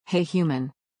Hey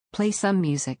human. Play some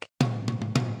music.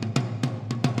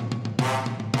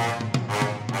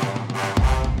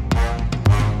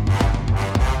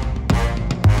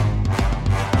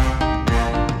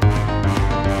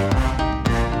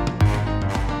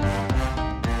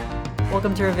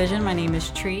 Welcome to Revision. My name is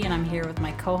Tree, and I'm here with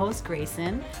my co-host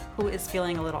Grayson, who is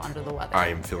feeling a little under the weather. I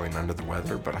am feeling under the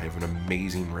weather, but I have an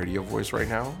amazing radio voice right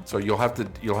now. So you'll have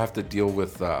to deal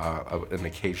with an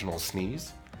occasional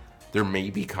sneeze. There may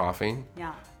be coughing.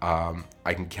 Yeah.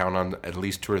 I can count on at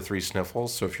least 2 or 3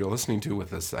 sniffles. So if you're listening to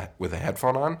with a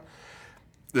headphone on,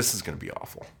 this is going to be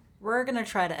awful. We're gonna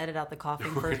try to edit out the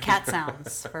coughing for cat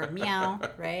sounds, for meow,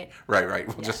 right? Right.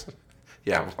 We'll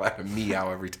have a meow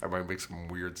every time I make some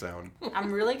weird sound. I'm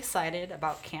really excited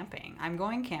about camping. I'm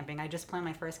going camping. I just planned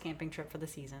my first camping trip for the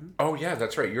season. Oh yeah,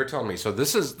 that's right. You're telling me. So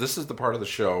this is the part of the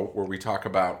show where we talk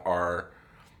about our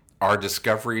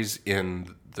discoveries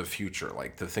in the future,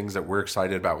 like the things that we're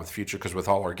excited about with the future. Because with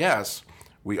all our guests,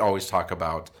 we always talk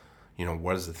about,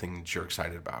 what is the thing that you're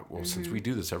excited about? Well, since we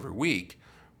do this every week,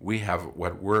 we have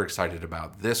what we're excited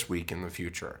about this week in the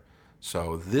future.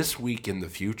 So this week in the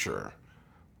future,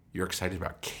 you're excited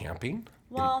about camping?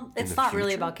 Well, it's not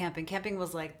really about camping. Camping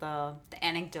was like the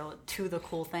anecdote to the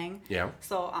cool thing. Yeah.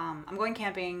 So I'm going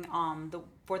camping the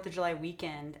 4th of July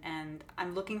weekend, and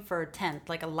I'm looking for a tent,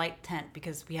 like a light tent,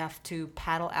 because we have to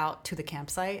paddle out to the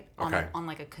campsite on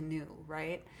like a canoe,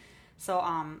 right? So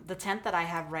the tent that I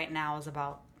have right now is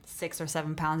about 6 or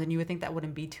 7 pounds, and you would think that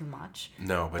wouldn't be too much.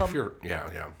 No, but if you're,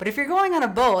 yeah. But if you're going on a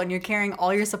boat and you're carrying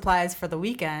all your supplies for the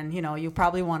weekend, you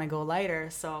probably want to go lighter.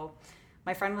 So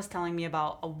my friend was telling me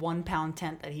about a 1 pound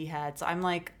tent that he had. So I'm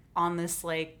like on this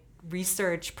like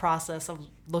research process of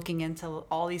looking into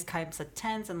all these types of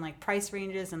tents and like price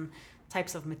ranges and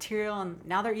types of material. And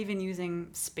now they're even using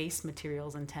space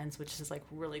materials in tents, which is like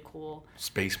really cool.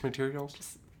 Space materials?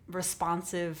 Just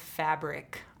responsive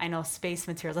fabric. I know, space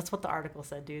materials. That's what the article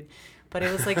said, dude. But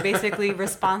it was like basically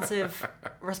responsive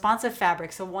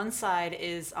fabric. So one side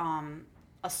is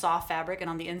a soft fabric, and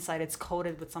on the inside it's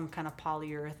coated with some kind of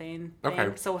polyurethane thing.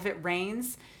 Okay. So if it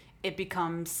rains, it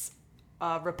becomes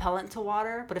repellent to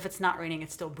water, but if it's not raining,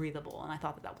 it's still breathable. And I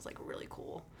thought that was like really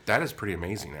cool. That is pretty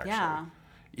amazing, actually. Yeah.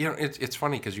 It's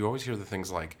funny because you always hear the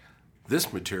things like,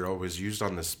 this material was used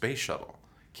on the space shuttle.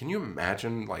 Can you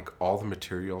imagine like all the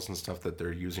materials and stuff that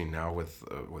they're using now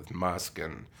with Musk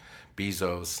and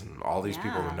Bezos and all these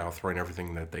people that are now throwing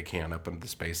everything that they can up into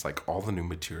space, like all the new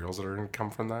materials that are going to come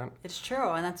from that? It's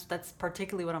true, and that's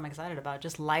particularly what I'm excited about.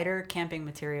 Just lighter camping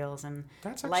materials and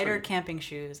lighter camping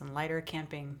shoes and lighter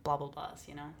camping blah, blah, blahs,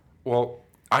 Well,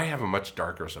 I have a much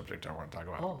darker subject I want to talk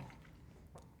about. Oh.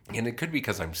 And it could be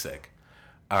because I'm sick.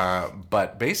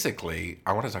 But basically,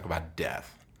 I want to talk about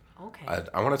death. Okay.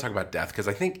 I want to talk about death because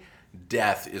I think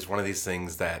death is one of these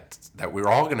things that we're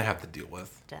all going to have to deal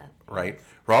with. Death. Right?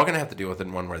 We're all going to have to deal with it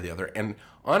in one way or the other. And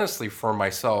honestly, for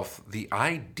myself, the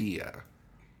idea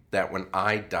that when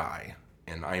I die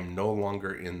and I'm no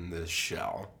longer in this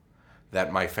shell,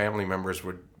 that my family members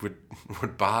would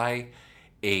buy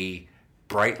a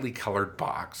brightly colored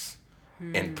box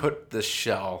and put the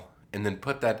shell and then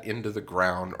put that into the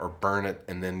ground or burn it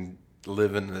and then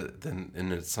live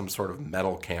in some sort of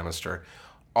metal canister.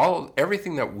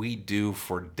 Everything that we do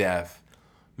for death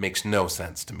makes no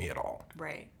sense to me at all.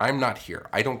 Right. I'm not here.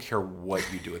 I don't care what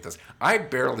you do with this. I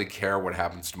barely care what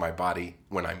happens to my body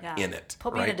when I'm in it.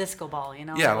 Put me in a disco ball,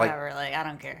 Yeah, whatever. Like, I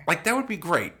don't care. Like, that would be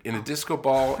great, in a disco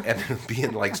ball and be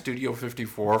in, like, Studio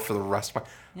 54 for the rest of my...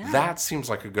 Yeah. That seems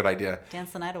like a good idea.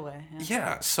 Dance the night away.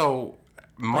 Yeah, so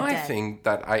my thing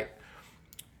that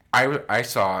I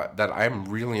saw that I'm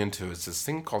really into is this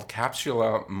thing called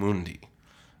Capsula Mundi.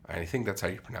 I think that's how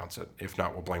you pronounce it. If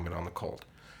not, we'll blame it on the cold.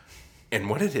 And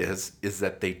what it is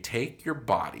that they take your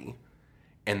body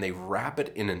and they wrap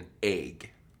it in an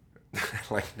egg,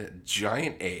 like a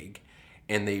giant egg,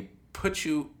 and they put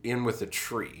you in with a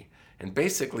tree. And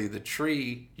basically the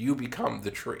tree, you become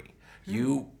the tree.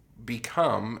 You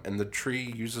become, and the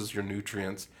tree uses your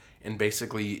nutrients, and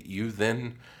basically you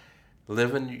then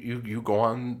live and you go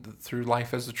on through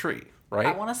life as a tree. Right?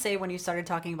 I want to say when you started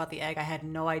talking about the egg, I had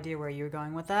no idea where you were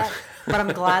going with that. But I'm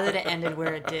glad that it ended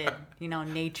where it did.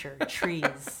 Nature,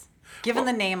 trees. Given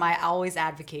the name, I always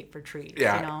advocate for trees.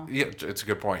 Yeah, yeah, it's a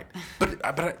good point.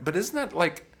 But isn't that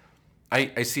like...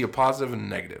 I see a positive and a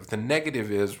negative. The negative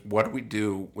is, what do we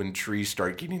do when trees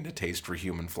start getting a taste for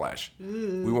human flesh?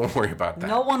 Ooh. We won't worry about that.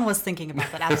 No one was thinking about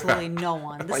that. Absolutely no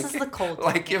one. This is the cold.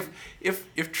 Like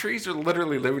if trees are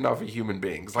literally living off of human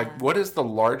beings, like what is the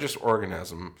largest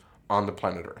organism on the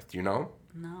planet Earth? Do you know?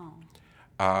 No.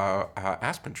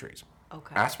 Aspen trees.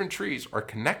 Okay. Aspen trees are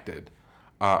connected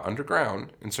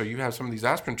underground. And so you have some of these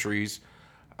aspen trees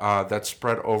that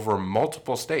spread over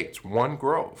multiple states, one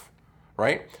grove,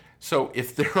 right? So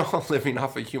if they're all living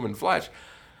off of human flesh,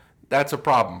 that's a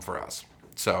problem for us.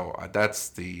 So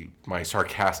that's my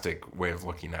sarcastic way of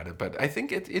looking at it. But I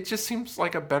think it just seems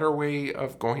like a better way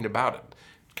of going about it.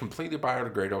 Completely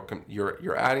biodegradable.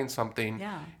 You're adding something,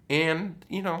 and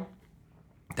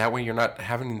that way you're not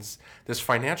having this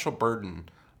financial burden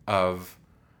of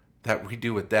that we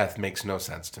do with death makes no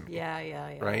sense to me.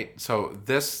 Yeah. Right. So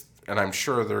this, and I'm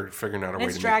sure they're figuring out a way to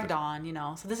it's dragged on,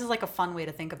 So this is like a fun way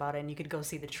to think about it, and you could go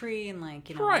see the tree and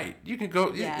Right. You can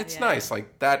go. It's nice.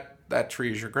 Like that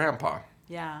tree is your grandpa.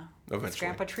 Yeah. Eventually. It's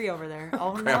Grandpa Tree over there.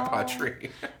 Oh, Grandpa no. Tree.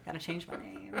 Gotta change my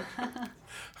name.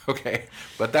 Okay.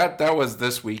 But that was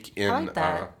this week in I like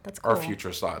that. That's cool. our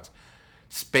future thoughts.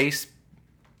 Space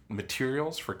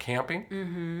materials for camping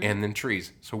and then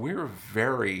trees. So we were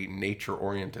very nature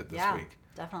oriented this week.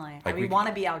 Definitely. Like we want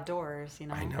to be outdoors,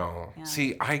 I know. Yeah.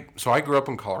 See, I grew up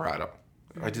in Colorado.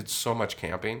 I did so much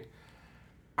camping.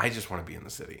 I just want to be in the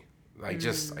city. I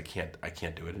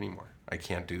can't do it anymore. I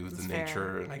can't do the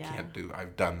nature, and I can't do.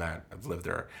 I've done that. I've lived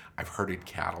there. I've herded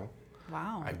cattle.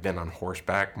 Wow. I've been on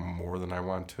horseback more than I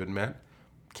want to admit.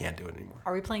 Can't do it anymore.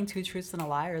 Are we playing Two Truths and a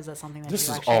Lie, or is that something that This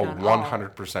you've is actually all done?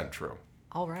 100% true.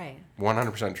 All right.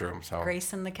 100% true. So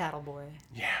Grayson the cattle boy.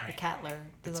 Yeah. The cattler.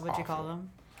 Is that what you call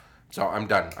them? So I'm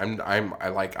done.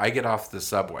 I get off the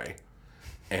subway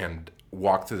and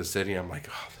walk through the city. I'm like,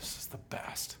 oh, this is the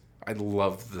best. I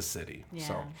love the city. Yeah.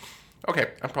 So,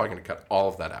 okay, I'm probably going to cut all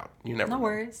of that out. You never know. No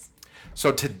worries.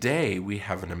 So today we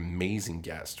have an amazing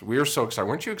guest. We are so excited.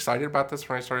 Weren't you excited about this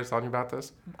when I started telling you about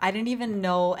this? I didn't even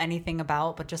know anything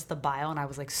about, but just the bio, and I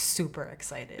was like super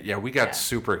excited. Yeah, we got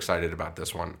super excited about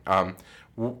this one.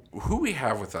 Who we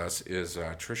have with us is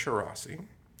Trisha Rossi.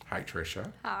 Hi,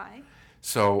 Trisha. Hi.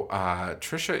 So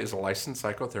Trisha is a licensed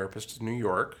psychotherapist in New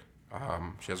York.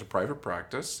 She has a private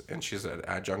practice, and she's an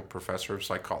adjunct professor of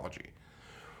psychology,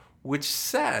 which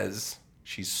says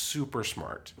she's super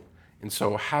smart. And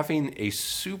so having a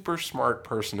super smart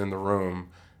person in the room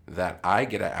that I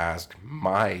get to ask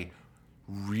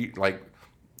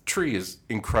Tree is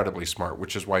incredibly smart,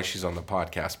 which is why she's on the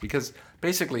podcast, because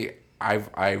basically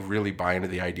I really buy into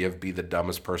the idea of be the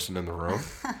dumbest person in the room.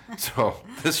 So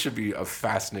this should be a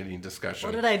fascinating discussion.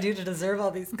 What did I do to deserve all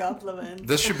these compliments?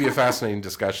 This should be a fascinating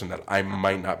discussion that I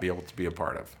might not be able to be a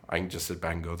part of. I can just sit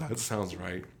back and go, that sounds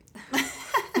right.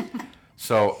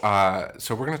 So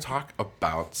we're going to talk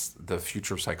about the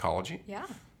future of psychology. Yeah.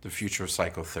 The future of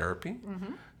psychotherapy.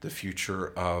 Mm-hmm. The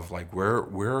future of like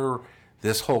where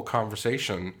this whole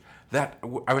conversation that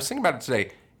I was thinking about it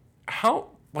today.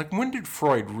 When did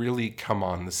Freud really come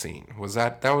on the scene? Was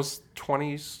that was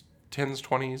 20s, 10s,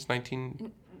 20s,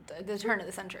 19? The turn of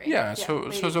the century. Yeah, so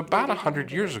it was about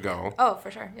 100 years ago. Oh,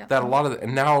 for sure. Yeah. That a lot of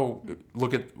and now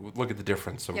look at the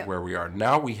difference of where we are.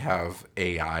 Now we have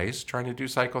AIs trying to do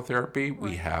psychotherapy. Right.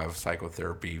 We have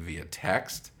psychotherapy via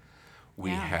text.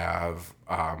 We have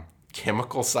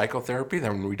chemical psychotherapy.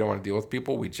 Then when we don't want to deal with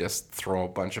people, we just throw a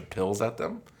bunch of pills at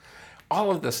them. All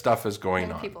of this stuff is going on.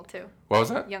 Young people too. What was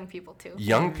that? Young people too.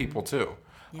 Young people too.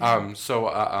 Yeah.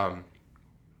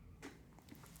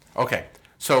 Okay.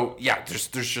 So yeah, there's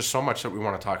just so much that we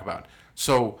want to talk about.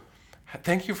 So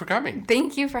thank you for coming.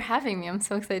 Thank you for having me. I'm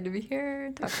so excited to be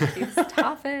here, talk about these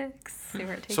topics, see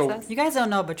where it takes us. You guys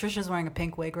don't know, but Trisha's wearing a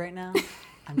pink wig right now.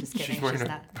 I'm just kidding. She's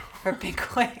not. Her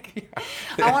pink wig.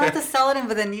 I wanted to sell it in,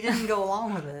 but then you didn't go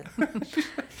along with it.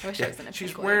 I wish I was in a pink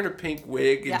She's wig. wearing a pink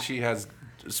wig and she has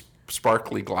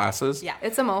sparkly glasses. Yeah.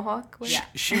 It's a mohawk wig. Yeah.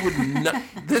 She would not.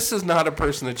 This is not a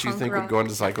person that you think would go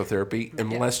into psychotherapy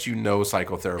unless you know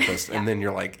psychotherapists, and then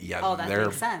you're like,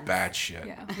 they're bad shit.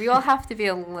 Yeah, we all have to be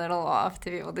a little off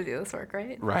to be able to do this work,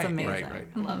 right? Right, It's amazing. right.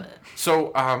 I love it.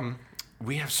 So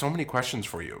we have so many questions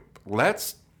for you.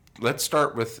 Let's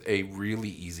start with a really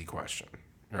easy question.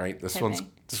 All right, this one's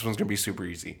gonna be super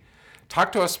easy.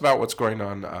 Talk to us about what's going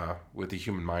on with the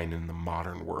human mind in the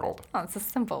modern world. Oh, it's a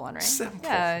simple one, right? Simple.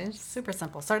 Yeah, it's Super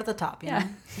simple. Start at the top, you know?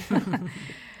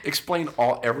 Explain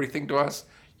everything to us.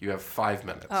 You have 5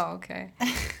 minutes. Oh, okay.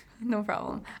 No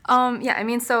problem.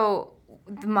 So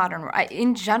the modern world,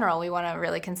 in general, we want to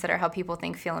really consider how people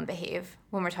think, feel, and behave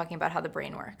when we're talking about how the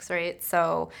brain works, right?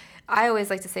 So I always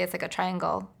like to say it's like a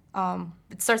triangle.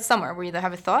 It starts somewhere. We either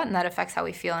have a thought, and that affects how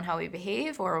we feel and how we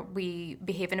behave, or we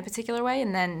behave in a particular way,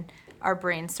 and then our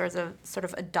brain sort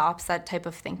of adopts that type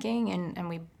of thinking, and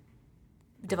we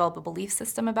develop a belief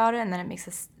system about it, and then it makes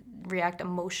us react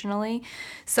emotionally.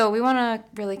 So we want to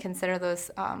really consider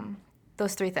those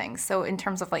those three things. So in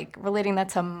terms of like relating that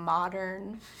to the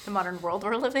modern world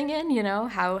we're living in,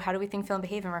 how do we think, feel, and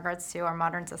behave in regards to our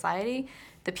modern society,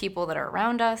 the people that are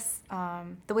around us,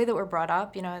 the way that we're brought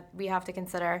up. We have to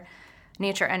consider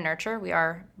nature and nurture. We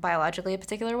are biologically a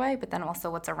particular way, but then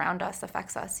also what's around us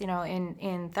affects us.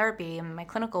 In therapy and my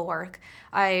clinical work,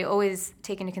 I always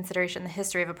take into consideration the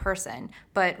history of a person,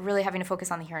 but really having to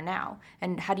focus on the here and now.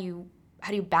 And how do you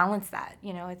balance that?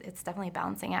 It's definitely a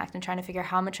balancing act, and trying to figure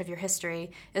how much of your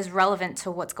history is relevant to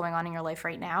what's going on in your life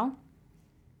right now.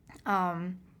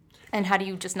 And how do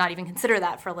you just not even consider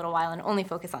that for a little while and only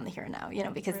focus on the here and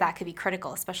now, because that could be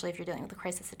critical, especially if you're dealing with a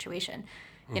crisis situation.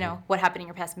 What happened in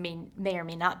your past may or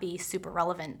may not be super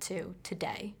relevant to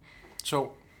today.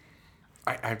 So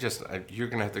you're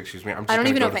going to have to excuse me. I'm just I don't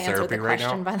going to even know go if to I answered therapy the right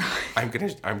question, now. by the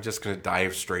way. I'm just going to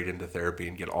dive straight into therapy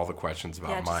and get all the questions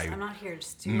about I'm not here.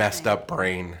 Just do your messed thing. up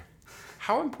brain.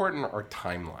 How important are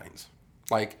timelines?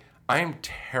 Like, I am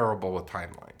terrible with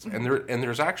timelines, and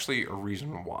there's actually a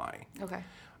reason why. Okay.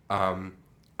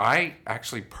 I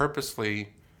actually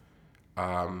purposely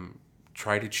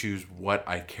try to choose what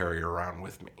I carry around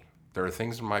with me. There are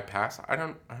things in my past I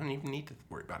don't even need to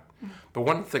worry about. But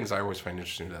one of the things I always find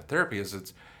interesting about therapy is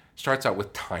it starts out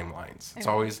with timelines. It's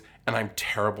always, and I'm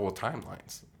terrible with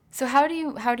timelines. So how do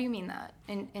you mean that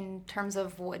in terms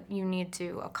of what you need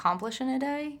to accomplish in a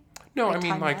day? No, Like I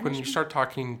mean time like when you management? start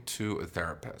talking to a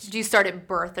therapist. Do you start at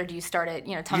birth, or do you start at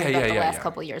tell me about the last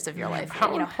couple of years of your life?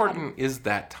 How important is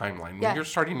that timeline when you're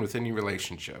starting with any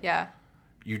relationship? Yeah.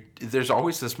 There's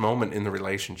always this moment in the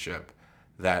relationship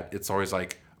that it's always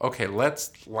like, okay,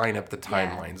 let's line up the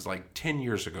timelines. Like 10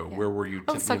 years ago, where were you?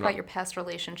 Let's talk about your past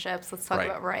relationships. Let's talk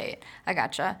Right. about, I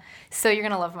gotcha. So you're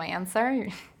going to love my answer.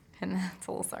 And that's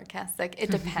a little sarcastic.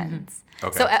 It depends.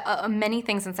 Okay. So many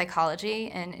things in psychology,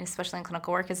 and especially in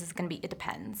clinical work, is going to be, it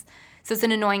depends. So it's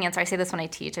an annoying answer. I say this when I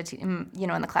teach, in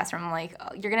the classroom. I'm like,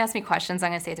 you're going to ask me questions.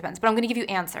 I'm going to say it depends. But I'm going to give you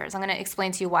answers. I'm going to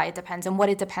explain to you why it depends and what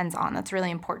it depends on. That's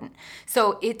really important.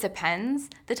 So it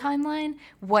depends, the timeline,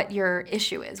 what your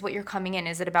issue is, what you're coming in.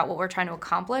 Is it about what we're trying to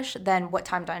accomplish? Then what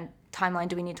timeline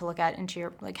do we need to look at into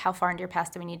your, like, how far into your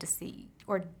past do we need to see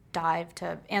or dive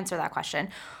to answer that question?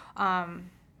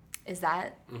 Is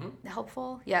that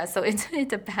helpful? Yeah, so it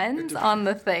depends on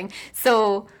the thing.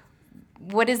 So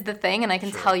what is the thing? And I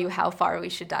can tell you how far we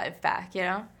should dive back,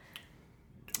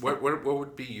 What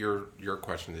would be your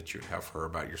question that you'd have for her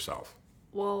about yourself?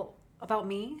 Well, about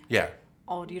me? Yeah.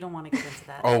 Oh, you don't want to get into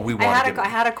that. Oh, we want to get I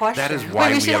had a question. That is why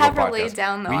we we should have have a her podcast. lay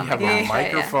down, though, We on have the a couch.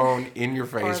 microphone in your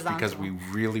face because Horizontal. we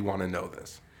really want to know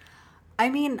this. I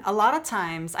mean, a lot of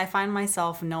times I find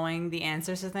myself knowing the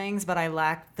answers to things, but I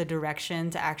lack the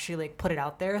direction to actually put it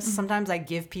out there. So sometimes I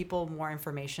give people more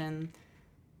information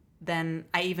than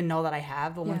I even know that I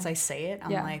have. But once I say it,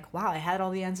 I'm like, wow, I had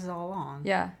all the answers all along.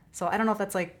 Yeah. So I don't know if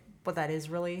that's what that is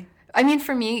really. I mean,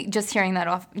 for me, just hearing that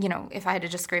off, if I had to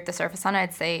just scrape the surface on it,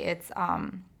 I'd say it's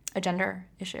a gender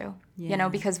issue,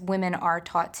 because women are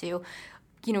taught to,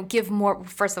 give more.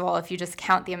 First of all, if you just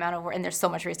count the amount of words, and there's so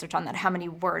much research on that, how many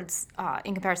words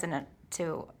in comparison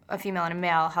to a female and a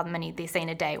male, how many they say in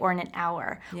a day or in an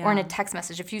hour or in a text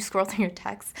message. If you scroll through your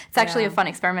texts, it's actually a fun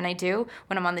experiment I do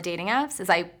when I'm on the dating apps is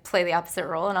I play the opposite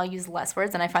role and I'll use less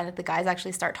words, and I find that the guys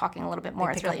actually start talking a little bit more.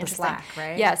 They It's pick really up the interesting. slack,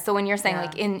 right? Yeah, so when you're saying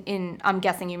like in I'm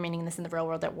guessing you're meaning this in the real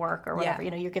world at work or whatever,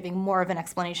 Yeah. you're giving more of an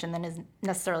explanation than is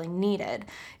necessarily needed.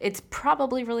 It's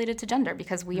probably related to gender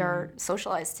because we are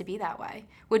socialized to be that way.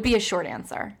 Would be a short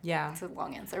answer. Yeah. It's a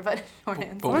long answer, but short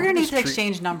answer. But We're why going to does need to Tree-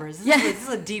 exchange numbers. This is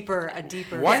a deeper.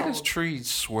 Why level. does Tree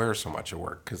swear so much at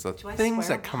work? Because the I things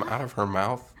swear that come out of her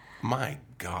mouth, my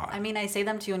God. I mean, I say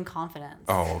them to you in confidence.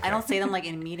 Oh, okay. I don't say them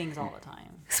in meetings all the time.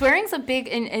 Swearing's a big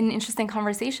and interesting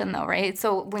conversation, though, right?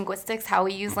 So linguistics, how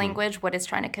we use language, what it's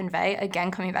trying to convey.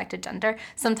 Again, coming back to gender,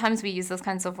 sometimes we use those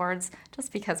kinds of words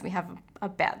just because we have a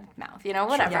bad mouth,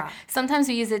 whatever. Yeah. Sometimes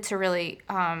we use it to really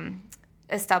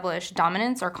establish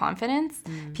dominance or confidence.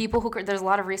 People who there's a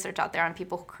lot of research out there on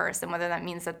people who curse and whether that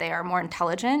means that they are more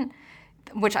intelligent.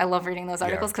 Which I love reading those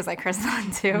articles because I curse a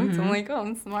lot too. So I'm like, oh,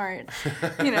 I'm smart.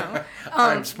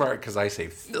 I'm smart because I say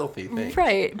filthy things.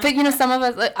 Right. But, some of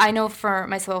us, I know for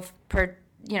myself,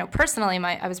 personally,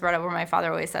 I was brought up where my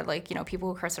father always said,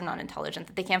 people who curse are not intelligent,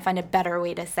 that they can't find a better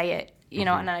way to say it,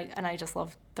 and I just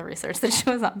love the research that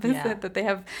shows opposite, that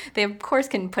they of course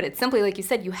can put it simply, like you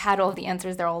said, you had all of the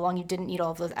answers there all along, you didn't need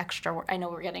all of those extra words. I know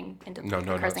we're getting into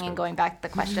cursing and going back to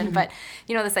the question, but,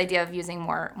 this idea of using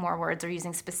more words or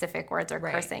using specific words or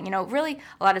cursing, really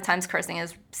a lot of times cursing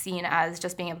is seen as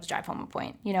just being able to drive home a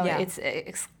point,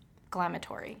 it's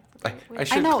inflammatory. I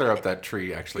should clear up that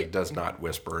Tree actually does not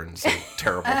whisper and say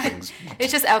terrible things.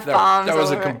 It's just F-bombs. That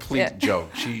was a complete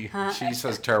joke. She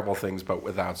says terrible things, but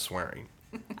without swearing.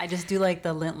 I just do like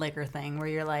the lint licker thing where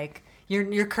you're like,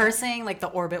 you're cursing like the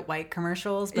Orbit White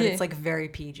commercials, but it's like very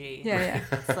PG. Yeah.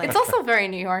 It's also very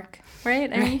New York,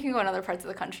 right? I mean, you can go in other parts of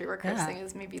the country where cursing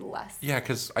is maybe less. Yeah,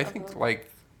 because I think like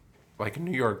in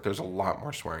New York, there's a lot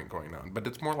more swearing going on, but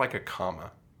it's more like a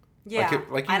comma. Yeah,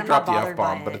 like you can drop the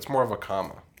F-bomb, but it's more of a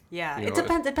comma. Yeah, You it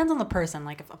know, depends on the person.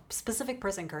 Like if a specific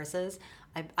person curses,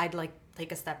 I'd like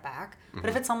take a step back. But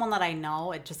if it's someone that I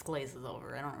know, it just glazes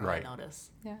over. I don't really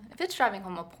notice. Yeah, if it's driving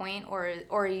home a point or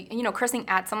cursing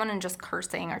at someone and just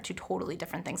cursing are two totally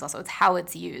different things. Also, it's how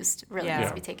it's used really needs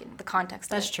to be taken, the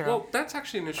context. That's of it. true. Well, that's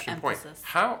actually an interesting point.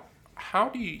 How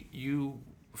do you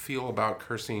feel about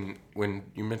cursing when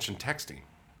you mention texting?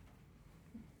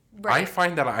 Right. I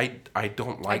find that I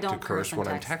don't like to curse when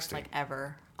I'm texting. Like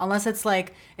ever. Unless it's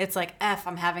like F,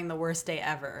 I'm having the worst day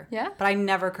ever. Yeah. But I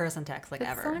never curse in text That's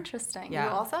ever. so interesting. Yeah.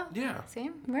 You also? Yeah.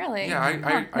 Same? Really? Yeah,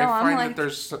 I find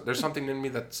that there's something in me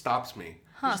that stops me.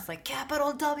 Just like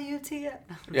capital WTF.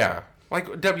 Yeah. Like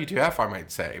WTF I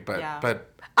might say, but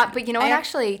But you know what?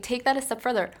 Actually, take that a step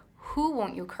further. Who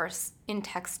won't you curse in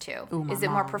text to? Ooh, Is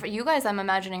it more you guys, I'm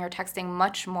imagining, are texting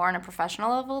much more on a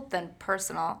professional level than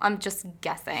personal. I'm just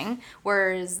guessing.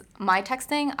 Whereas my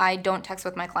texting, I don't text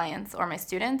with my clients or my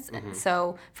students.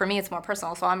 So for me, it's more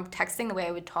personal. So I'm texting the way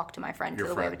I would talk to my friend,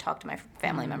 the way I would talk to my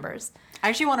family members. I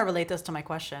actually want to relate this to my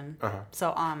question.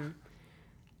 So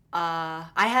I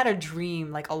had a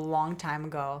dream like a long time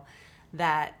ago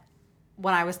that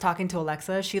when I was talking to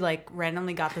Alexa, she like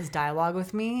randomly got this dialogue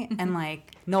with me and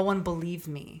like no one believed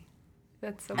me.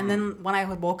 That's so And then when I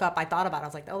woke up, I thought about it. I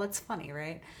was like, oh, that's funny,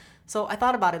 right? So I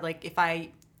thought about it like if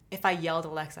I yelled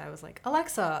Alexa, I was like,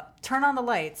 Alexa, turn on the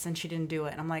lights, and she didn't do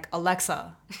it. And I'm like,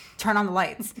 Alexa, turn on the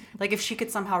lights. Like if she could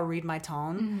somehow read my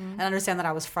tone and understand that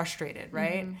I was frustrated,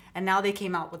 right? And now they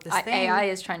came out with this thing. AI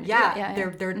is trying to do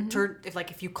it. They're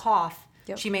if you cough,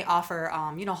 she may offer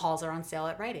halls are on sale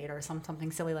at Rite Aid or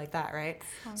something silly like that, right?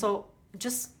 So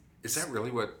just Is that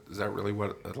really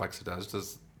what Alexa does?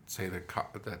 Does say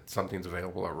that something's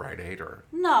available at Rite Aid or?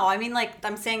 No, I mean like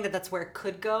I'm saying that that's where it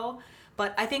could go,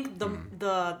 but I think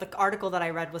the article that I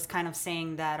read was kind of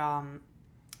saying that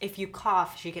if you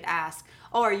cough, she could ask,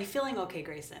 "Oh, are you feeling okay,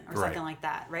 Grayson?" or something like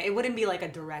that, right? It wouldn't be like a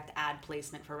direct ad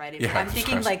placement for Rite Aid. Yeah, I'm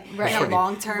thinking like in a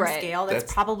long-term scale,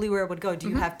 that's probably where it would go. Do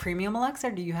you have premium Alexa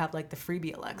or do you have like the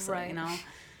freebie Alexa? Right. You know.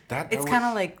 It's kind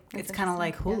of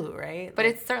like Hulu, right? But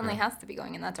it certainly has to be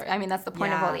going in that direction. I mean, that's the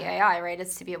point of all the AI, right?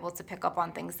 Is to be able to pick up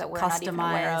on things that we're not even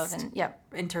aware of, and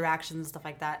interactions, stuff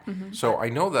like that. So I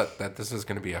know that this is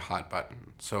going to be a hot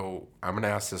button. So I'm going to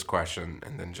ask this question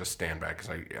and then just stand back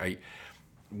because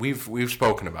we've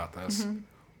spoken about this.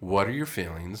 What are your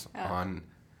feelings on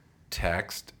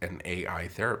text and AI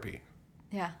therapy?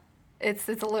 Yeah. It's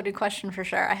a loaded question for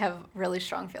sure. I have really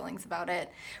strong feelings about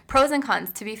it. Pros and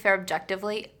cons, to be fair,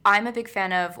 objectively, I'm a big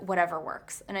fan of whatever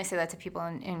works. And I say that to people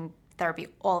in therapy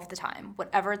all of the time.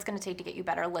 Whatever it's going to take to get you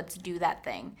better, let's do that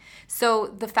thing. So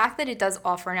the fact that it does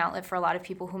offer an outlet for a lot of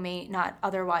people who may not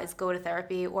otherwise go to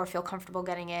therapy or feel comfortable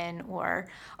getting in or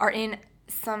are in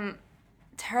some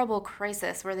terrible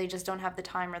crisis where they just don't have the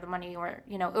time or the money or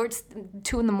it's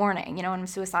 2 a.m, and I'm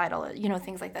suicidal,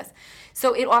 things like this.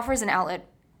 So it offers an outlet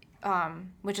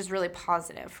which is really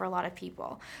positive for a lot of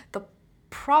people. The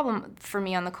problem for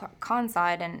me on the con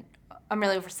side, and I'm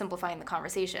really oversimplifying the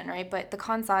conversation, right? But the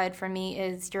con side for me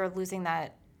is you're losing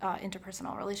that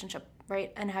interpersonal relationship,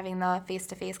 right? And having the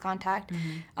face-to-face contact,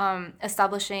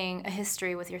 establishing a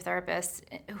history with your therapist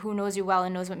who knows you well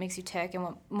and knows what makes you tick and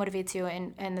what motivates you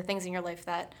and the things in your life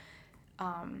that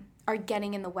are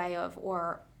getting in the way of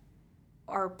or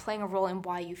are playing a role in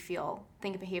why you think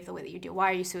and behave the way that you do.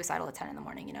 Why are you suicidal at 10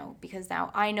 a.m, Because now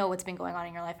I know what's been going on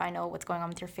in your life. I know what's going on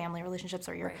with your family relationships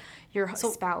or your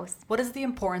spouse. What is the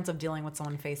importance of dealing with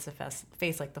someone face to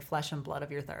face, like the flesh and blood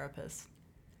of your therapist?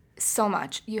 So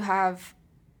much. You have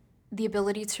the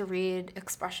ability to read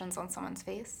expressions on someone's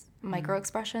face, micro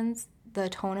expressions, the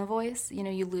tone of voice.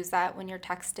 You lose that when you're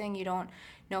texting. You don't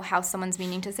know how someone's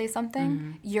meaning to say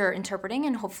something. You're interpreting,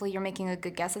 and hopefully you're making a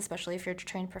good guess, especially if you're a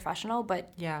trained professional.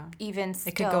 But even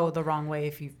still, it could go the wrong way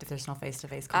if there's no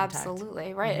face-to-face contact.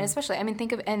 Absolutely, right. And especially,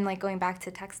 think of, and like going back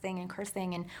to texting and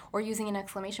cursing or using an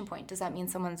exclamation point. Does that mean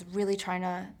someone's really trying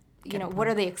to, what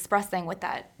are they expressing with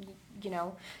that,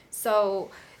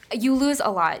 So you lose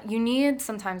a lot. You need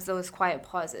sometimes those quiet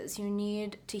pauses. You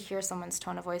need to hear someone's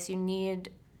tone of voice. You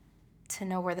need to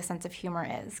know where the sense of humor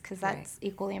is, because that's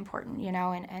equally important,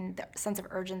 and the sense of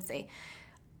urgency.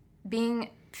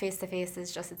 Being face-to-face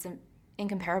is just,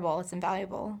 incomparable. It's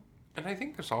invaluable. And I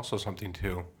think there's also something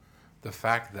to the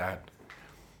fact that,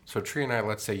 so Tree and I,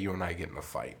 let's say you and I get in a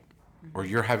fight, or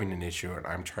you're having an issue and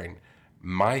I'm trying,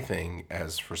 my thing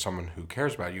as for someone who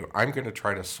cares about you, I'm going to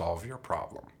try to solve your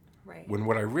problem. Right. When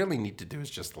what I really need to do is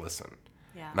just listen.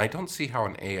 Yeah. And I don't see how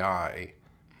an AI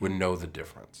would know the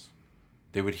difference.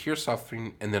 They would hear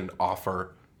something and then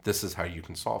offer, this is how you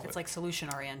can solve it. It's like solution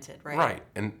oriented, right? Right.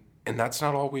 And that's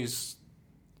not always...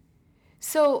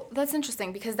 So that's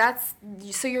interesting because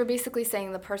so you're basically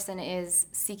saying the person is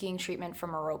seeking treatment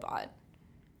from a robot.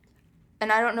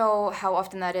 And I don't know how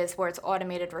often that is where it's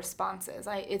automated responses.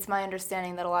 It's my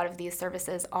understanding that a lot of these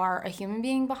services are a human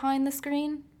being behind the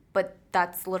screen, but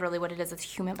that's literally what it is. It's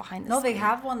human behind the screen. No, they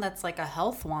have one that's like a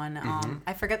health one.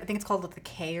 I forget. I think it's called the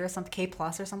K or something, K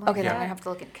plus or something. Okay, like then that. I'm going to have to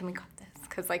look at, can we cut this?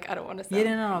 Because like I don't want to say.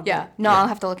 Yeah, no. Yeah, no, I'll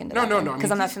have to look into that. No.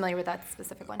 Because I'm not familiar with that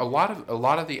specific one. A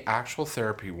lot of the actual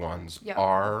therapy ones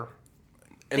are...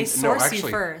 And they source you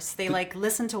actually, first. They like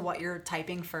listen to what you're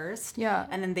typing first. Yeah.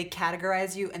 And then they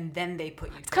categorize you, and then they put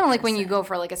you. It's kind of like when you go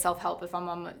for like a self-help. If I'm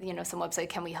on some website,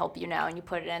 can we help you now? And you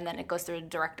put it in, then it goes through a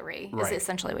directory. Right. Is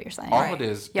essentially what you're saying. All it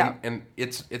is, Yeah. and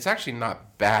it's actually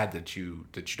not bad that you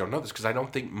don't know this, because I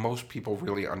don't think most people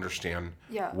really understand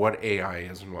what AI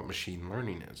is and what machine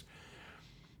learning is.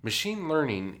 Machine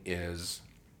learning is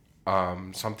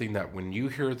something that when you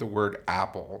hear the word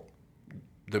apple,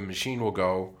 the machine will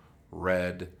go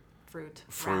red,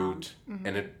 fruit,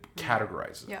 and it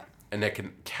categorizes. Yeah. And it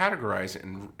can categorize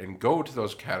and go to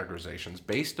those categorizations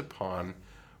based upon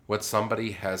what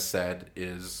somebody has said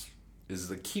is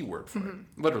the keyword for it.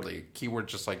 Literally, keyword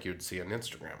just like you'd see on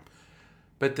Instagram.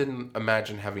 But then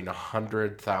imagine having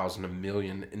 100,000, 1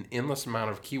 million, an endless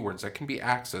amount of keywords that can be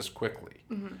accessed quickly.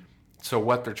 So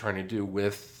what they're trying to do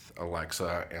with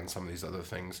Alexa and some of these other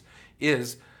things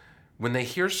is when they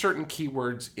hear certain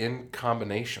keywords in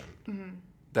combination,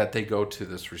 that they go to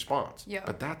this response. Yeah.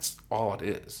 But that's all it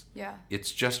is. Yeah.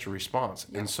 It's just a response.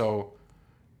 Yeah. And so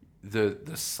the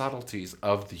subtleties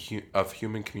of of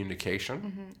human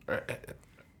communication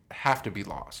have to be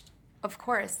lost. Of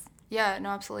course. Yeah, no,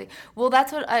 absolutely. Well,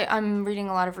 that's what I'm reading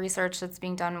a lot of research that's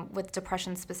being done with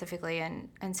depression specifically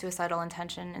and suicidal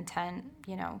intent, and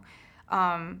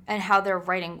how they're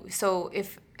writing. So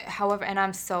however, and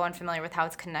I'm so unfamiliar with how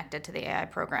it's connected to the AI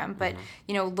program, but,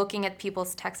 looking at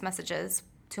people's text messages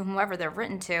to whomever they're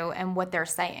written to and what they're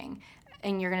saying.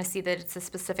 And you're going to see that it's a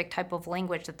specific type of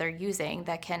language that they're using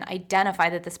that can identify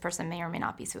that this person may or may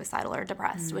not be suicidal or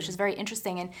depressed, which is very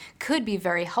interesting and could be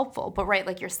very helpful. But right,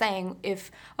 like you're saying,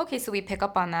 so we pick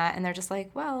up on that and they're just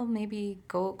like, well, maybe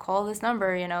go call this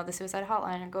number, the suicide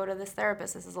hotline, or go to this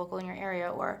therapist. This is local in your area,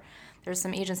 or there's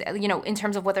some agency, in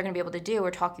terms of what they're going to be able to do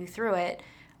or talk you through it.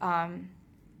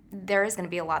 There is going to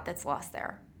be a lot that's lost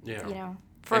there,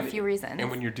 for a few reasons. And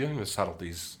when you're dealing with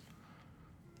subtleties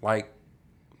like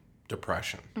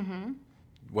depression,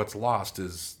 what's lost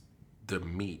is the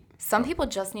meat. Some people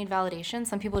just need validation.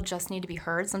 Some people just need to be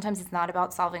heard. Sometimes it's not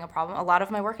about solving a problem. A lot of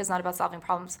my work is not about solving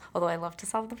problems, although I love to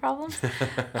solve the problems.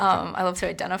 I love to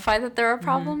identify that there are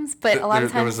problems, but a lot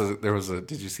of times... There was a.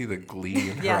 Did you see the glee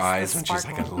in her eyes when she's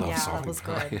like, I love solving problems?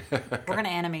 That was good. We're going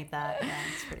to animate that. Yeah,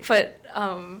 it's pretty But,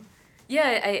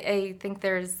 I think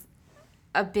there's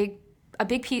a big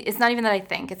piece. It's not even that I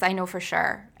think, it's I know for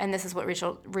sure. And this is what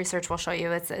research will show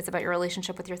you. It's about your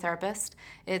relationship with your therapist.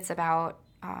 It's about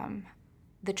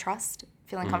the trust,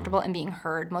 feeling comfortable and being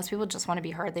heard. Most people just want to be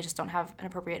heard. They just don't have an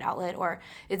appropriate outlet, or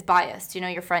it's biased. You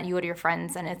go to your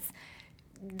friends and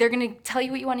they're going to tell you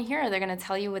what you want to hear. They're going to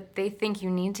tell you what they think you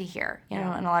need to hear.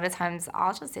 And a lot of times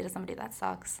I'll just say to somebody, that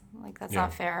sucks. Like, that's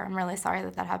not fair. I'm really sorry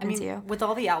that happened to you. With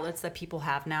all the outlets that people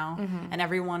have now, and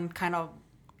everyone kind of,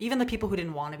 even the people who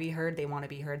didn't want to be heard, they want to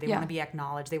be heard. They want to be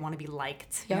acknowledged. They want to be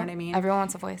liked. You know what I mean? Everyone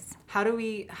wants a voice.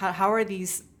 How are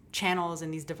these channels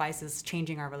and these devices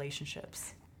changing our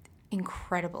relationships?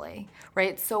 Incredibly,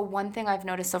 right? So one thing I've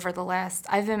noticed over the last,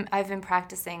 I've been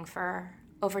practicing for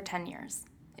over 10 years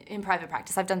in private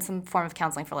practice. I've done some form of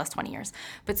counseling for the last 20 years.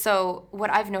 But so what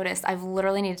I've noticed, I've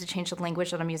literally needed to change the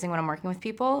language that I'm using when I'm working with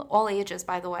people, all ages,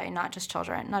 by the way, not just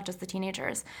children, not just the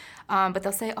teenagers. But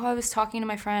they'll say, I was talking to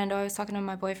my friend, I was talking to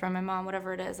my boyfriend, my mom,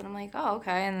 whatever it is. And I'm like, oh,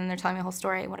 okay. And then they're telling me a whole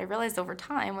story. What I realized over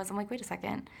time was, I'm like, wait a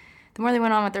second. The more they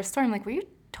went on with their story, I'm like, were you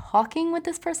talking with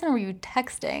this person, or were you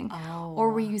texting? Or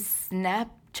were you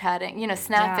chatting,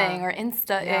 snapping or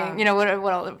instaing,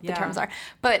 what all the terms are.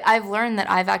 But I've learned that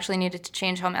I've actually needed to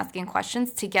change how I'm asking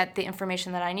questions to get the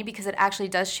information that I need, because it actually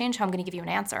does change how I'm going to give you an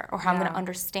answer or how I'm going to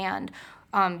understand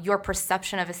your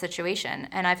perception of a situation.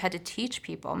 And I've had to teach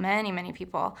people, many, many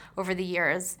people over the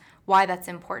years, why that's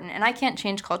important. And I can't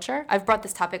change culture. I've brought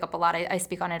this topic up a lot. I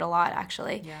speak on it a lot,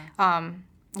 actually.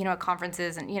 At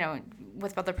conferences and,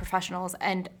 with other professionals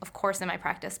and, of course, in my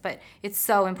practice. But it's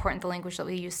so important, the language that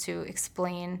we use to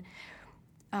explain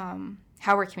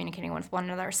how we're communicating with one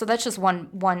another. So that's just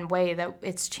one way that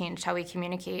it's changed how we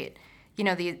communicate. And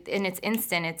it's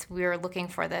instant. We're looking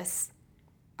for this,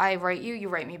 I write you, you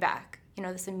write me back.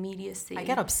 This immediacy. I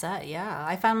get upset,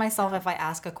 I find myself, if I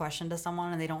ask a question to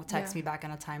someone and they don't text me back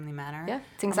in a timely manner,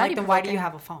 it's anxiety then why do you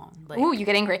have a phone? Ooh, you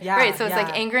get angry. Right, so it's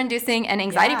like anger-inducing and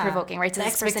anxiety-provoking, right? Does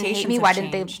this person hate me? Why didn't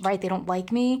they, right, they don't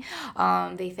like me.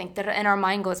 They think that, and our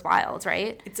mind goes wild,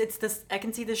 right? It's this, I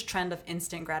can see this trend of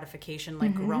instant gratification,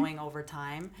 like growing over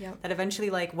time, that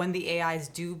eventually, like, when the AIs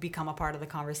do become a part of the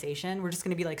conversation, we're just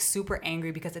going to be, like, super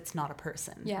angry because it's not a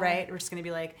person, right? We're just going to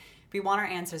be like, we want our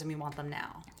answers and we want them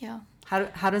now.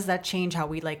 How does that change how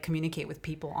we like communicate with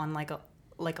people on like a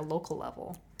local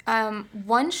level?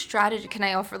 One strategy, can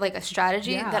I offer like a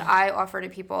strategy that I offer to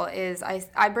people is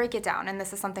I break it down, and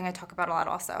this is something I talk about a lot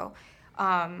also,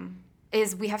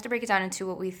 is we have to break it down into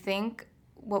what we think,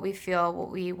 what we feel, what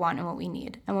we want, and what we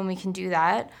need. And when we can do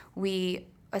that, we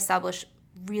establish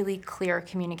really clear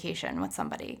communication with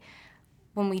somebody.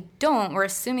 When we don't, we're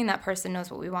assuming that person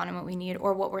knows what we want and what we need,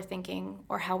 or what we're thinking,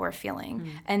 or how we're feeling.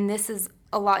 And this is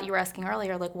a lot you were asking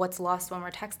earlier, like what's lost when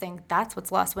we're texting. That's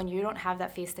what's lost when you don't have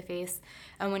that face-to-face,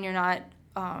 and when you're not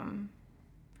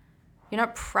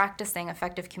practicing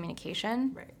effective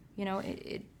communication. Right.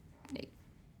 It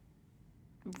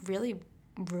really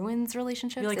ruins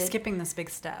relationships. You're like skipping this big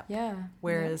step. But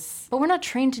we're not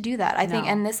trained to do that, I think,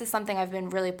 and this is something I've been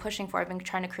really pushing for. I've been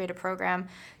trying to create a program,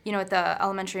 at the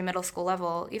elementary, middle school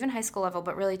level, even high school level,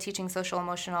 but really teaching social,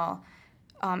 emotional,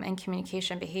 and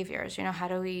communication behaviors. How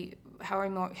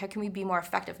can we be more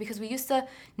effective? Because we used to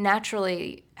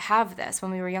naturally have this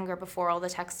when we were younger, before all the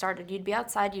tech started. You'd be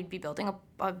outside, you'd be building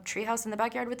a treehouse in the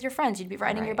backyard with your friends, you'd be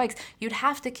riding your bikes. You'd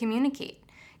have to communicate.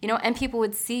 And people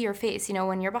would see your face.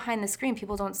 When you're behind the screen,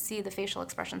 people don't see the facial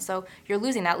expression. So you're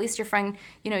losing that. At least your friend,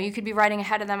 you could be riding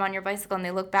ahead of them on your bicycle and they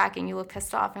look back and you look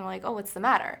pissed off and like, oh, what's the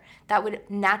matter? That would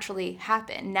naturally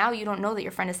happen. Now you don't know that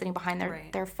your friend is sitting behind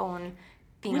their phone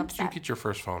being upset. When did you get your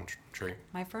first phone, Tree?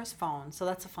 My first phone. So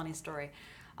that's a funny story.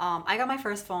 I got my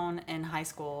first phone in high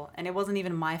school, and it wasn't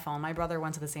even my phone. My brother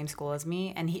went to the same school as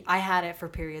me, and I had it for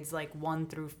periods like 1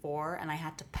 through 4, and I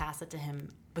had to pass it to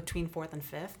him between 4th and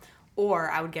 5th.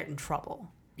 Or I would get in trouble.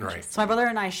 Right. So my brother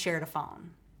and I shared a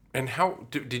phone. And how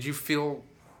did you feel?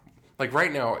 Like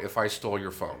right now, if I stole your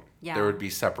phone, there would be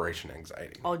separation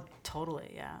anxiety. Oh,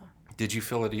 totally, yeah. Did you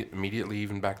feel it immediately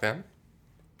even back then?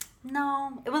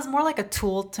 No, it was more like a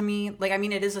tool to me. Like, I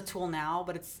mean, it is a tool now,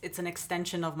 but it's an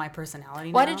extension of my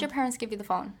personality. Why now. did your parents give you the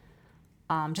phone?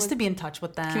 Just to be in touch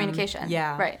with them. Communication.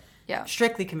 Yeah. Right. Yeah.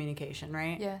 Strictly communication,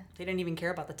 right? Yeah. They didn't even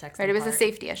care about the text. Right. It was a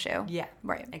safety issue. Yeah.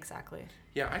 Right. Exactly.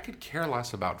 Yeah, I could care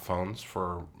less about phones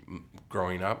for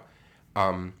growing up.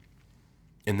 And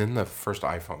then the first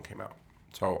iPhone came out.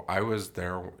 So I was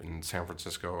there in San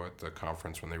Francisco at the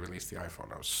conference when they released the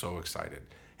iPhone. I was so excited.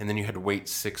 And then you had to wait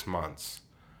 6 months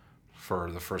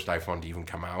for the first iPhone to even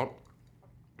come out,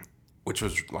 which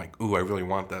was like, ooh, I really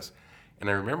want this. And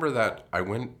I remember that I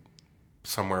went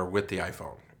somewhere with the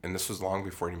iPhone, and this was long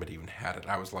before anybody even had it.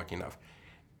 I was lucky enough.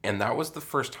 And that was the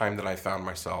first time that I found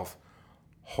myself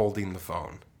holding the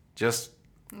phone, just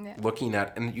looking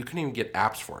at, and you couldn't even get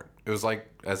apps for it. It was like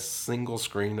a single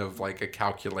screen of like a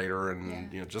calculator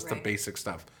and just the basic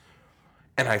stuff.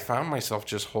 And I found myself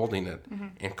just holding it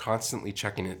and constantly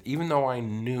checking it, even though I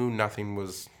knew nothing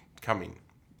was coming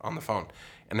on the phone.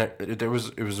 And it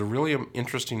was a really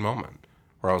interesting moment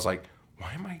where I was like,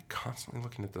 why am I constantly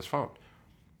looking at this phone?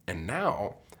 And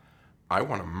now I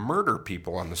want to murder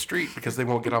people on the street because they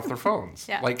won't get off their phones.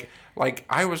 Like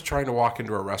I was trying to walk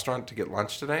into a restaurant to get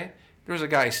lunch today. There was a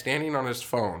guy standing on his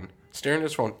phone, staring at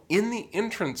his phone in the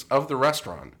entrance of the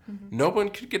restaurant. No one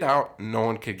could get out. No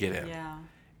one could get in. Yeah.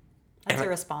 That's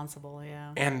irresponsible,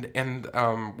 yeah. And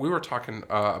we were talking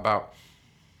about,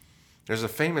 there's a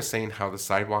famous saying how the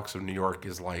sidewalks of New York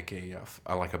is like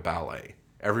a ballet.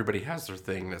 Everybody has their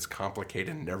thing that's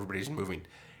complicated and everybody's moving.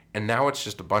 And now it's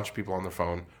just a bunch of people on their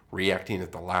phone reacting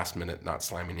at the last minute, not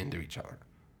slamming into each other.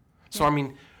 So, I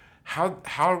mean, how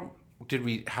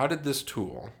did this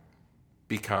tool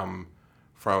become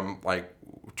from like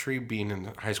Tree being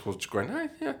in high school just going,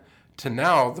 to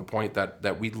now the point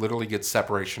that we literally get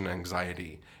separation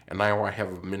anxiety. And now I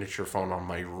have a miniature phone on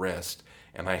my wrist,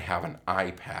 and I have an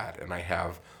iPad, and I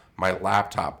have my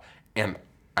laptop, and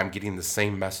I'm getting the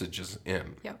same messages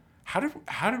in. Yep.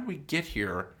 How did we get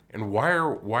here, and why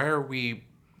are we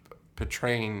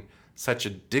portraying such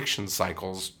addiction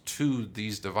cycles to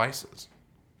these devices?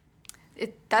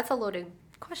 That's a loaded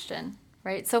question,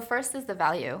 right? So first is the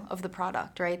value of the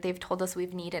product, right? They've told us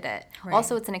we've needed it. Right.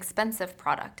 Also, it's an expensive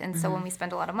product. And so when we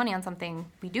spend a lot of money on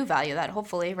something, we do value that,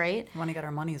 hopefully, right? We want to get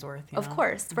our money's worth, Of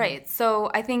course, right.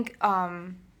 So I think,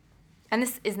 and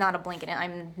this is not a blanket,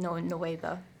 I'm no way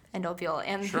the end-all be-all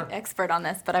and Sure. expert on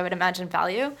this, but I would imagine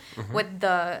value. What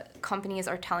the companies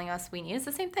are telling us we need is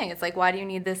the same thing. It's like, why do you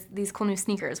need these cool new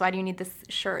sneakers? Why do you need this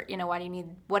shirt? Why do you need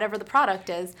whatever the product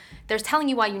is? They're telling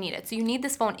you why you need it. So you need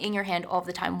this phone in your hand all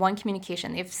the time. One,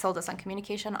 communication. They've sold us on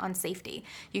communication, on safety.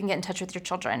 You can get in touch with your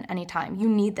children anytime. You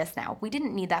need this now. We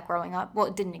didn't need that growing up. Well,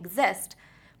 it didn't exist,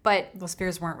 but Those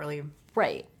fears weren't really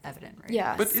right. evident, right?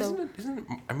 Yeah. But so, isn't it,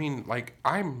 I mean, like,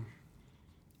 I'm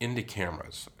into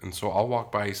cameras, and so I'll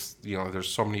walk by, there's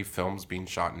so many films being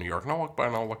shot in New York, and I'll walk by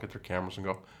and I'll look at their cameras and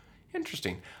go,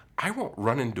 interesting. I won't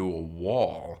run into a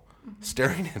wall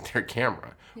staring at their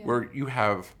camera, where you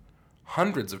have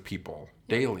hundreds of people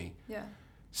daily yeah.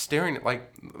 staring at,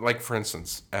 like for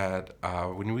instance, at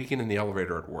when we get in the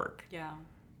elevator at work, Yeah.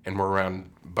 and we're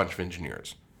around a bunch of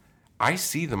engineers, I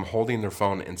see them holding their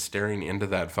phone and staring into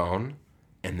that phone,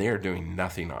 and they are doing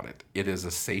nothing on it. It is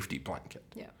a safety blanket.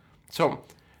 Yeah. So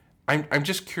I'm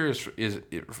just curious,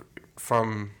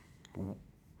 from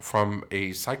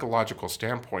a psychological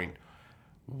standpoint,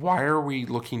 why are we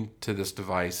looking to this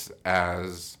device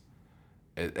as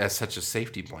such a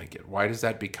safety blanket? Why does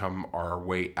that become our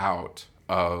way out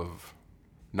of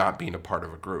not being a part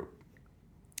of a group?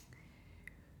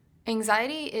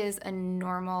 Anxiety is a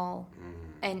normal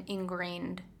and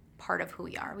ingrained part of who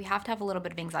we are. We have to have a little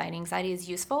bit of anxiety. Anxiety is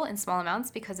useful in small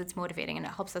amounts because it's motivating and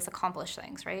it helps us accomplish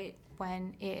things, right?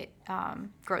 When it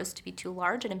grows to be too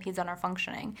large, it impedes on our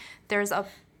functioning. There's a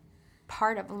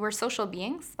part of, we're social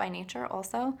beings by nature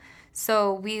also.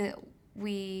 So we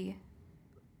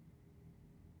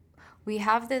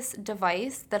have this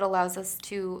device that allows us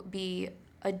to be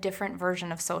a different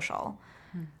version of social,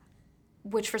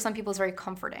 which for some people is very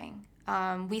comforting.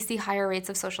 We see higher rates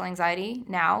of social anxiety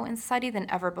now in society than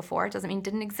ever before. It doesn't mean it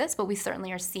didn't exist, but we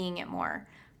certainly are seeing it more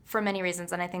for many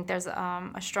reasons. And I think there's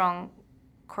a strong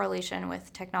correlation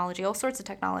with technology, all sorts of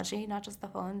technology, not just the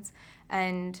phones,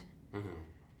 and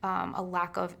a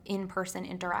lack of in-person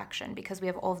interaction because we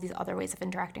have all of these other ways of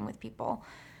interacting with people.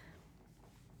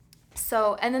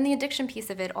 So, and then the addiction piece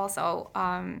of it also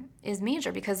is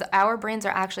major because our brains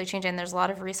are actually changing. There's a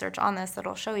lot of research on this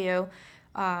that'll show you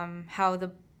how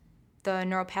the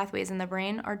neural pathways in the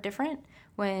brain are different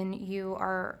when you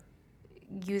are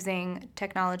using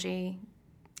technology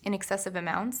in excessive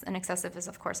amounts. And excessive is,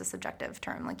 of course, a subjective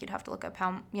term. Like, you'd have to look up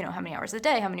how many hours a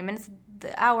day, how many minutes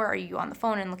the hour are you on the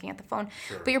phone and looking at the phone.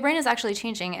 Sure. But your brain is actually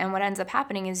changing, and what ends up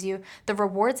happening is the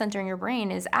reward center in your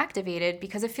brain is activated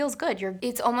because it feels good.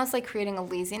 It's almost like creating a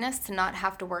laziness to not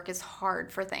have to work as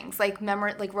hard for things, like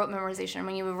rote memorization.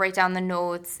 When you would write down the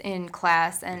notes in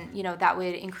class, and that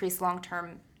would increase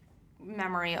long-term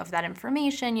memory of that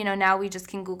information. Now we just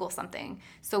can Google something,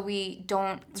 so we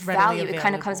don't value. It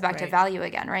kind of comes back to value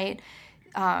again, right?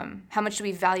 How much do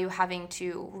we value having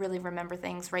to really remember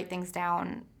things, write things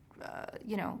down?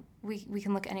 We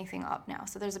can look anything up now.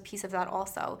 So there's a piece of that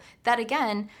also. That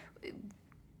again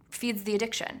feeds the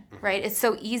addiction, right? It's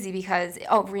so easy because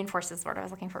reinforces what I was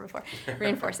looking for before.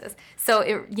 Reinforces. So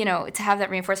to have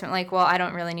that reinforcement, like, well, I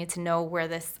don't really need to know where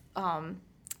this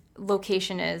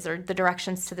location is or the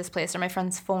directions to this place or my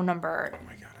friend's phone number. Oh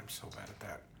my God, I'm so bad at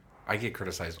that. I get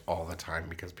criticized all the time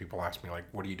because people ask me, like,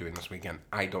 what are you doing this weekend?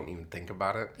 I don't even think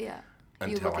about it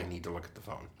until I need to look at the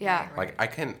phone. Yeah. Like, I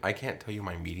can't tell you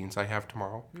my meetings I have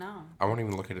tomorrow. No. I won't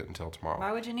even look at it until tomorrow.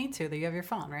 Why would you need to? You have your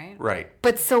phone, right? Right.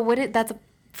 But so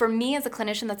for me as a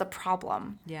clinician, that's a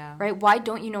problem. Yeah. Right? Why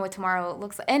don't you know what tomorrow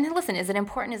looks like? And listen, is it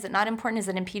important? Is it not important? Is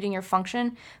it impeding your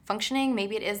functioning?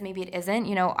 Maybe it is, maybe it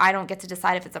isn't. I don't get to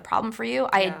decide if it's a problem for you.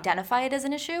 I identify it as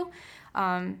an issue.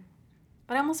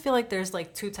 But I almost feel like there's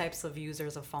like two types of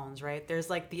users of phones, right? There's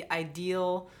like the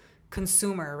ideal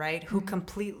consumer, right, who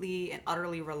completely and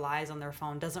utterly relies on their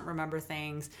phone, doesn't remember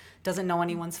things, doesn't know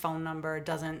anyone's phone number,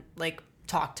 doesn't like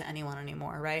talk to anyone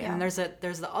anymore, right? Yeah. And there's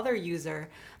the other user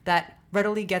that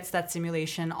readily gets that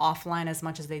simulation offline as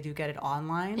much as they do get it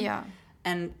online. Yeah.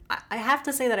 And I have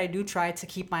to say that I do try to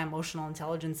keep my emotional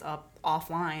intelligence up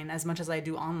offline as much as I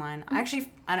do online.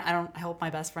 I hope my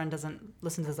best friend doesn't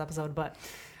listen to this episode, but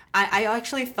I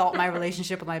actually felt my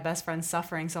relationship with my best friend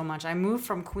suffering so much. I moved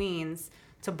from Queens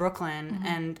to Brooklyn,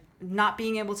 and not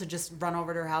being able to just run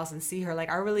over to her house and see her, like,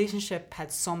 our relationship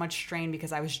had so much strain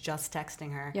because I was just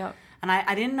texting her. Yep. And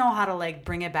I didn't know how to, like,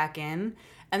 bring it back in.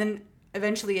 And then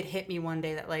eventually it hit me one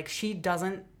day that, like, she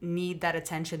doesn't need that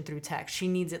attention through text. She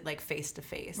needs it, like, face to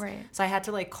face. Right. So I had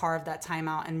to, like, carve that time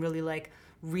out and really, like,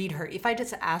 read her. If I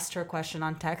just asked her a question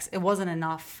on text, it wasn't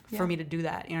enough for me to do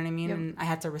that. You know what I mean? Yep. And I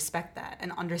had to respect that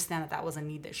and understand that that was a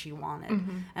need that she wanted.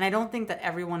 And I don't think that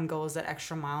everyone goes that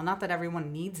extra mile. Not that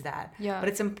everyone needs that. Yeah. But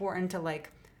it's important to,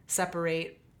 like,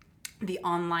 separate the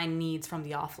online needs from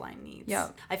the offline needs. Yeah.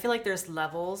 I feel like there's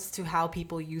levels to how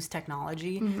people use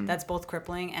technology that's both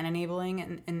crippling and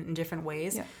enabling in different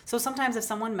ways. Yeah. So sometimes if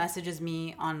someone messages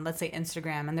me on, let's say,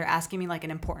 Instagram, and they're asking me, like, an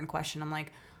important question, I'm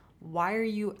like, why are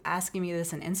you asking me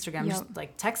this on Instagram? Yep. Just,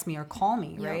 like, text me or call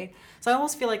me, Yep. right? So I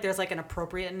almost feel like there's, like, an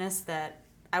appropriateness that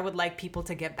I would like people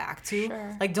to get back to.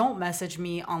 Sure. Like, don't message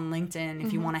me on LinkedIn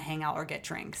if you want to hang out or get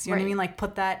drinks. You know what I Right. mean? Like,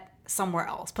 put that somewhere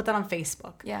else. Put that on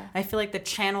Facebook. Yeah. I feel like the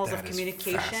channels That of is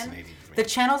communication, fascinating to me. the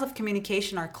channels of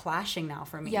communication are clashing now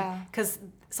for me. Yeah. Because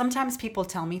sometimes people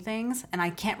tell me things and I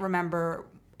can't remember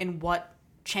in what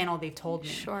channel they told me.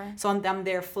 Sure. So I'm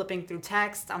there flipping through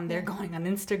text. I'm there going on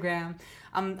Instagram.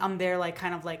 I'm there, like,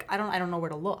 kind of like I don't know where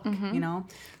to look, you know?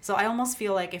 So I almost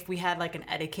feel like if we had, like, an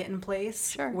etiquette in place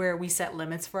Sure. where we set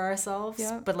limits for ourselves,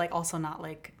 Yep. but, like, also not,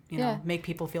 like, you Yeah. know, make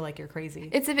people feel like you're crazy.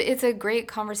 It's a great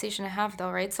conversation to have, though,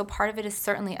 right? So part of it is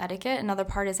certainly etiquette. Another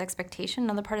part is expectation.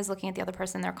 Another part is looking at the other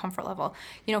person, their comfort level.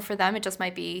 You know, for them, it just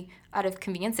might be out of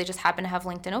convenience. They just happen to have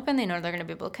LinkedIn open. They know they're going to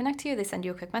be able to connect to you. They send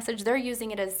you a quick message. They're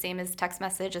using it as same as text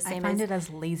message, as I same find as... it as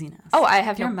laziness. Oh, I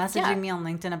have If you're no... messaging yeah. me on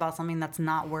LinkedIn about something that's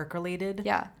not work related,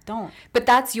 Yeah. don't. But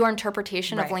that's your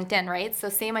interpretation of Right. LinkedIn, right? So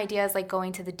same idea as, like,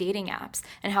 going to the dating apps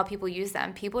and how people use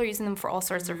them. People are using them for all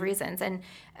sorts of reasons,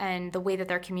 and the way that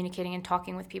they're communicating and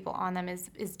talking with people on them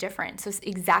is different. So it's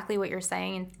exactly what you're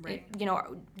saying. And Right. you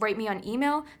know, write me on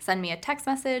email, send me a text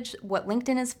message. What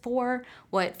LinkedIn is for,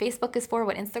 what Facebook is for,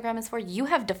 what Instagram is for, you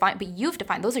have defined. But you've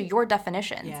defined. Those are your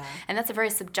definitions, Yeah. and that's a very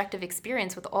subjective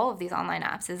experience with all of these online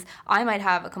apps. Is I might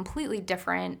have a completely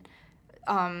different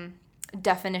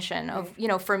definition of, you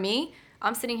know, for me,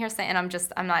 I'm sitting here saying,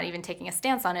 and I'm not even taking a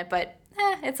stance on it, but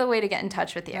it's a way to get in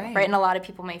touch with you, right? And a lot of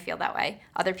people may feel that way.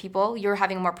 Other people, you're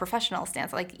having a more professional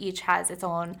stance, like each has its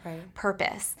own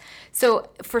purpose. So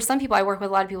for some people, I work with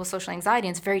a lot of people with social anxiety,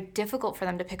 and it's very difficult for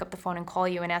them to pick up the phone and call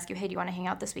you and ask you, hey, do you want to hang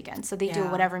out this weekend? So they do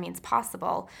whatever means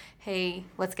possible. Hey,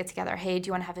 let's get together. Hey, do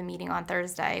you want to have a meeting on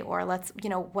Thursday? Or let's,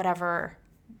 whatever's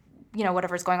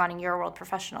going on in your world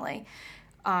professionally.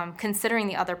 Considering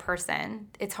the other person,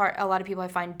 it's hard. A lot of people I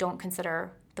find don't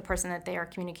consider the person that they are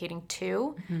communicating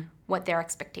to what their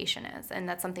expectation is. And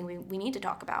that's something we need to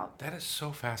talk about. That is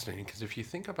so fascinating, because if you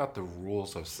think about the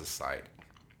rules of society,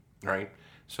 right?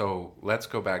 So let's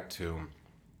go back to,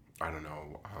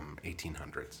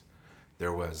 1800s.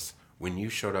 There was, when you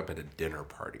showed up at a dinner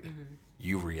party,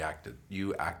 you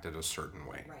acted a certain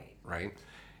way, right?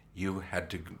 You had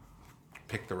to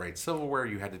pick the right silverware,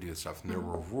 you had to do this stuff, and there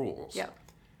were rules. Yep.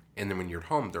 And then when you're at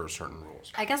home, there are certain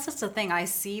rules. I guess that's the thing. I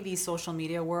see these social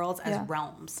media worlds as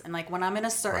realms. And, like, when I'm in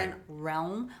a certain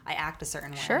realm, I act a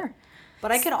certain way. Sure.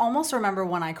 But I can almost remember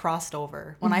when I crossed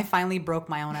over, when I finally broke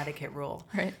my own etiquette rule.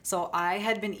 Right. So I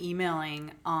had been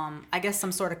emailing, I guess,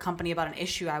 some sort of company about an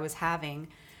issue I was having.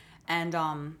 And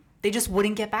they just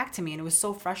wouldn't get back to me. And it was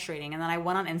so frustrating. And then I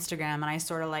went on Instagram and I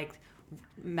sort of, like,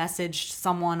 messaged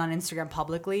someone on Instagram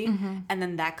publicly, and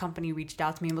then that company reached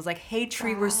out to me and was like, hey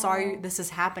Tree, we're sorry this is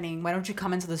happening, why don't you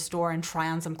come into the store and try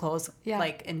on some clothes,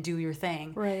 like, and do your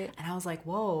thing. Right. And I was like,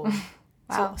 whoa.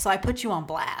 Wow. So I put you on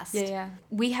blast. Yeah.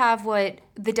 We have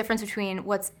the difference between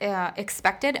what's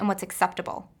expected and what's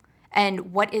acceptable.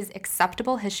 And what is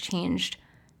acceptable has changed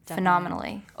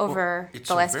phenomenally over it's the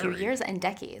so last few varied. years and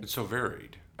decades. It's so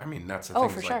varied. I mean, that's the Oh, thing.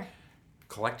 for is, sure. Like,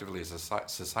 collectively as a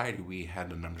society, we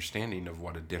had an understanding of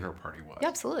what a dinner party was. Yeah,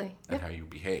 absolutely. And how you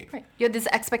behave. Right. You had this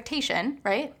expectation,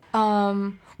 right?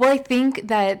 Well, I think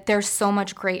that there's so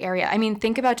much gray area. I mean,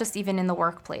 think about just even in the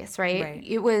workplace, right?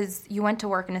 It was, you went to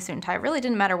work in a suit and tie. It really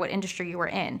didn't matter what industry you were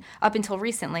in up until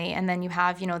recently. And then you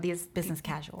have, these... Business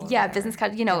casual. Yeah, business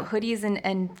casual, hoodies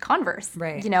and Converse.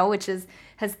 Right. Which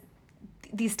has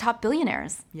these top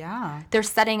billionaires. Yeah. They're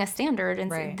setting a standard and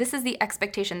Right. this is the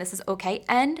expectation. This is okay.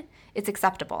 And it's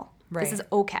acceptable. Right. This is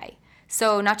okay.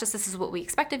 So not just this is what we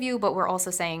expect of you, but we're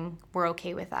also saying we're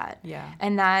okay with that. Yeah.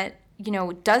 And that,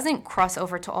 doesn't cross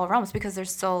over to all realms, because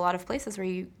there's still a lot of places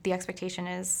where the expectation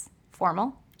is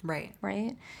formal. Right.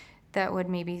 Right? that would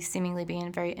maybe seemingly be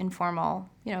in very informal,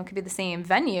 it could be the same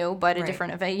venue, but a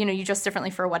different event, you dress differently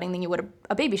for a wedding than you would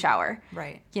a baby shower.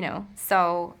 Right.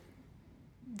 So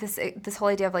this whole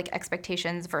idea of like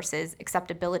expectations versus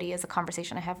acceptability is a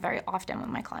conversation I have very often with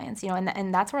my clients,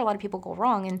 and that's where a lot of people go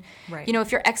wrong. And,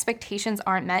 if your expectations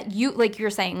aren't met, you, like you're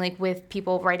saying, like with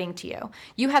people writing to you,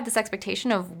 you have this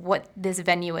expectation of what this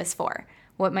venue is for,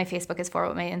 what my Facebook is for,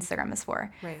 what my Instagram is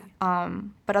for. Right.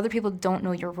 But other people don't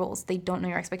know your rules. They don't know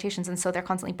your expectations. And so they're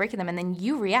constantly breaking them. And then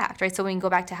you react, right? So when you go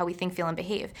back to how we think, feel, and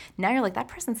behave, now you're like, that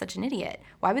person's such an idiot.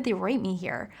 Why would they write me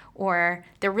here? Or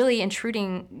they're really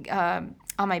intruding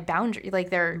on my boundary.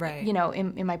 Like they're,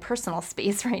 in my personal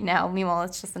space right now. Meanwhile,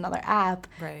 it's just another app,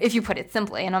 if you put it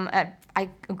simply. And I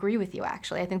agree with you,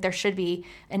 actually. I think there should be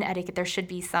an etiquette. There should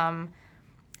be some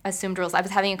assumed rules. I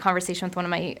was having a conversation with one of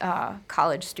my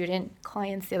college student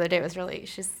clients the other day.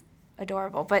 She's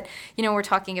adorable. But, we're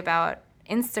talking about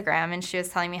Instagram, and she was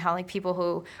telling me how, like, people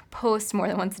who post more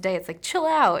than once a day, it's like, chill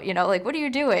out, like, what are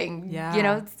you doing?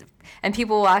 Yeah. And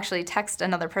people will actually text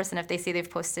another person if they see they've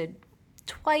posted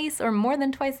twice or more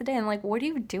than twice a day, and like, what are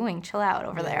you doing? Chill out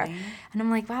over there. And I'm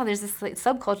like, wow, there's this like,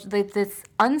 subculture, like, this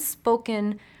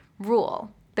unspoken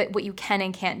rule that what you can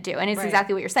and can't do. And it's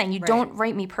exactly what you're saying. You don't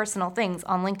write me personal things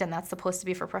on LinkedIn. That's supposed to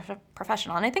be for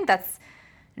professional. And I think that's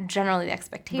generally the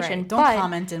expectation. Right. Don't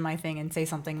comment in my thing and say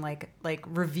something like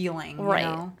revealing.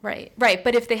 Right.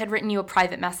 But if they had written you a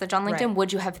private message on LinkedIn,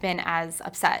 would you have been as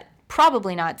upset?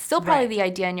 Probably not. Still probably the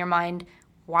idea in your mind,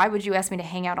 why would you ask me to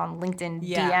hang out on LinkedIn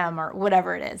DM or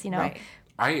whatever it is, Right.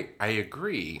 I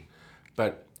agree,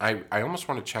 but I almost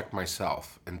want to check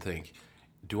myself and think,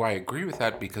 do I agree with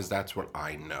that because that's what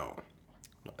I know?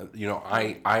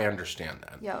 I understand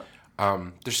that. Yeah.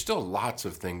 There's still lots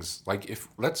of things, like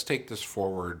let's take this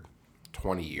forward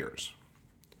 20 years.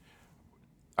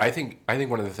 I think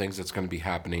one of the things that's going to be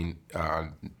happening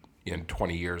in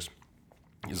 20 years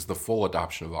is the full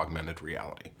adoption of augmented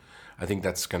reality. I think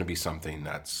that's going to be something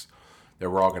that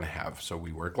we're all going to have. So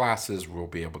we wear glasses. We'll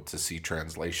be able to see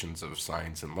translations of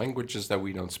signs and languages that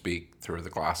we don't speak through the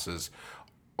glasses.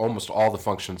 Almost all the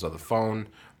functions of the phone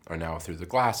are now through the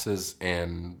glasses,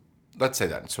 and let's say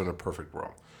that. So in a perfect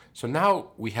world. So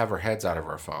now we have our heads out of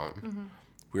our phone. Mm-hmm.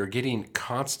 We're getting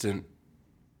constant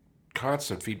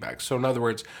feedback. So in other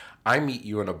words, I meet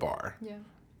you in a bar. Yeah.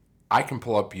 I can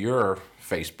pull up your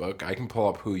Facebook. I can pull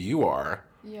up who you are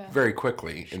very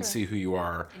quickly and see who you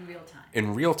are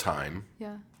in real time.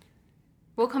 Yeah.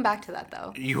 We'll come back to that,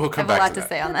 though. You will come back to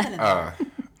that. I have a lot to say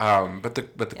on that.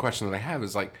 But the question that I have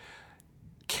is, like,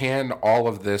 can all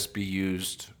of this be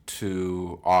used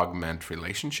to augment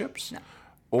relationships? No.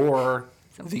 Or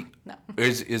no.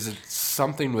 is it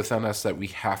something within us that we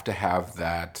have to have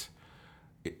that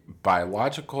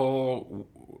biological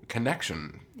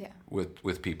connection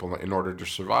with people in order to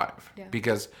survive? Yeah.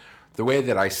 Because the way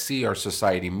that I see our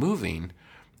society moving,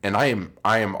 and I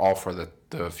am all for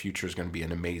the future is going to be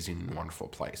an amazing and wonderful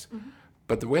place. Mm-hmm.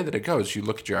 But the way that it goes, you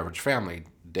look at your average family,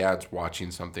 dad's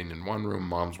watching something in one room,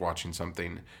 mom's watching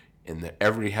something, and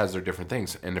everybody has their different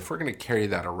things. And if we're going to carry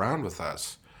that around with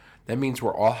us, that means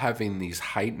we're all having these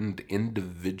heightened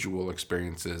individual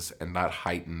experiences and not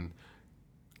heightened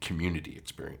community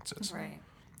experiences. Right.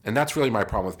 And that's really my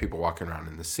problem with people walking around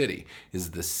in the city is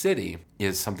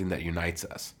something that unites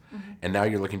us. Mm-hmm. And now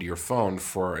you're looking to your phone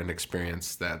for an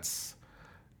experience that's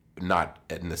not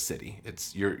in the city.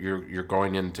 It's you're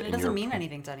going into. It doesn't mean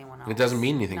anything to anyone else. It doesn't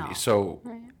mean anything. No. So,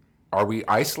 are we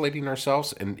isolating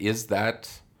ourselves? And is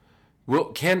that?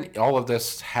 Can all of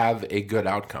this have a good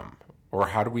outcome, or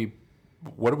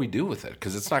what do we do with it?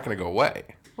 Because it's not going to go away.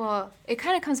 Well, it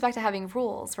kind of comes back to having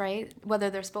rules, right? Whether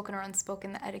they're spoken or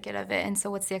unspoken, the etiquette of it. And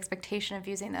so what's the expectation of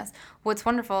using this? What's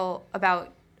wonderful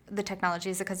about the technology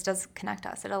is because it does connect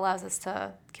us. It allows us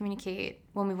to communicate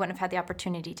when we wouldn't have had the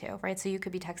opportunity to, right? So you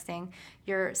could be texting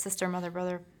your sister, mother,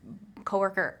 brother,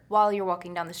 coworker while you're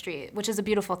walking down the street, which is a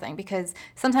beautiful thing because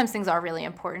sometimes things are really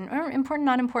important, or important,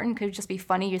 not important, could just be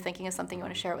funny. You're thinking of something you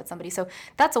want to share with somebody. So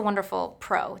that's a wonderful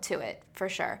pro to it, for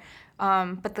sure.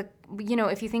 But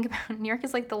if you think about New York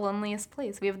is like the loneliest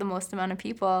place. We have the most amount of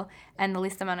people and the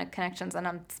least amount of connections. And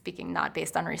I'm speaking not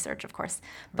based on research, of course,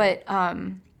 but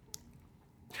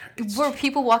were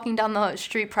people walking down the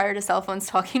street prior to cell phones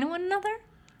talking to one another?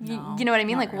 No, you know what I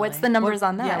mean? Like, really. What's the numbers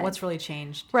on that? Yeah, what's really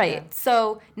changed? Right. Yeah.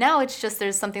 So now it's just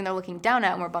there's something they're looking down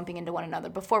at and we're bumping into one another.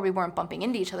 Before we weren't bumping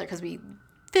into each other because we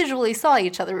visually saw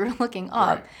each other. We were looking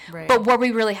up. Right. But were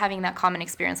we really having that common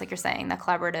experience, like you're saying, that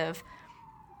collaborative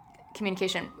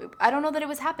communication? I don't know that it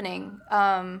was happening.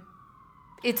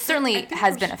 it certainly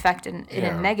has been affected in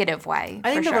a negative way.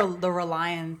 I think for sure. the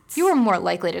reliance. You were more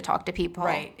likely to talk to people.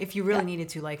 Right. If you really needed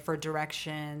to, like for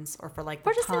directions or for like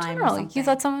or the just in time general. or something. You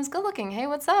thought someone was good looking. Hey,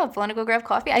 what's up? Want to go grab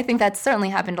coffee? I think that certainly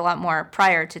happened a lot more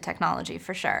prior to technology,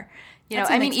 for sure. You know,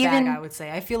 That's a mixed bag, I would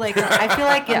say. I feel like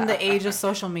in the age of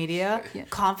social media,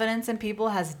 confidence in people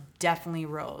has definitely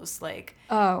rose. Like,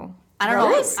 I don't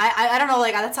know. I don't know.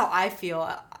 Like, that's how I feel.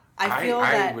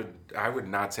 I would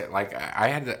not say, like,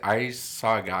 I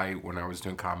saw a guy when I was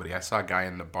doing comedy. I saw a guy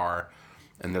in the bar,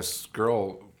 and this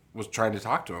girl was trying to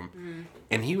talk to him,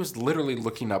 and he was literally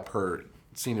looking up her,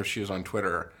 seeing if she was on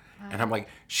Twitter. And I'm like,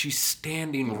 she's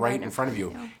standing right in front of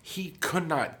you. He could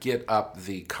not get up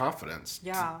the confidence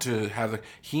to have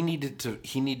he needed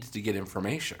to get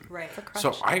information. Right.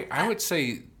 So I would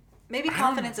say maybe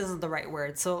confidence isn't the right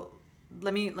word. So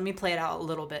let me play it out a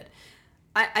little bit.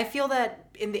 I feel that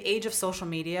in the age of social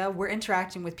media, we're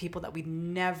interacting with people that we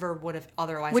never would have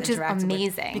otherwise interacted with. Which is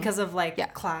amazing. Because of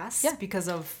class, because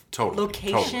of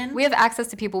location. Totally. We have access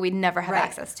to people we'd never have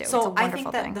access to. So it's a wonderful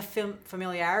I think that thing. the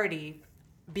familiarity,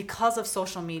 because of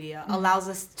social media, allows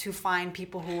us to find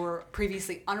people who were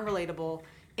previously unrelatable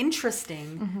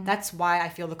interesting. That's why I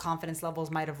feel the confidence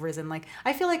levels might have risen. Like,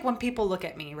 I feel like when people look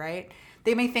at me, right,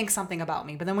 they may think something about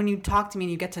me, but then when you talk to me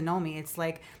and you get to know me, it's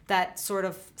like that sort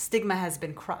of stigma has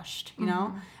been crushed, you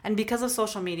know? And because of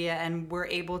social media, and we're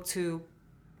able to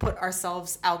put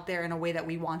ourselves out there in a way that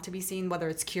we want to be seen, whether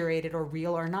it's curated or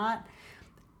real or not,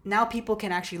 now people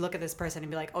can actually look at this person and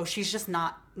be like, oh, she's just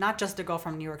not just a girl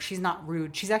from New York. She's not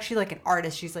rude. She's actually like an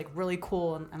artist. She's like really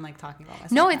cool and like talking about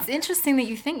myself. No, it's interesting that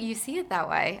you see it that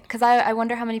way, because I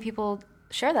wonder how many people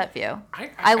share that view.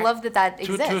 I love that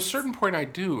exists. To a certain point, I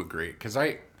do agree, because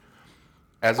it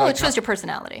shows your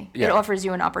personality. Yeah. It offers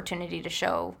you an opportunity to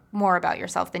show more about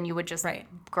yourself than you would just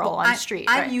girl on the street.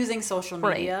 I'm using social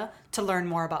media to learn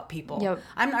more about people. Yep.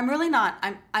 I'm really not.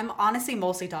 I'm honestly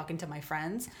mostly talking to my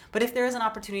friends. But if there is an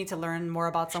opportunity to learn more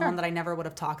about someone that I never would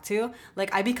have talked to,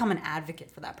 like, I become an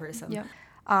advocate for that person. Yep.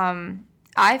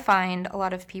 I find a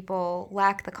lot of people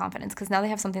lack the confidence because now they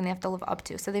have something they have to live up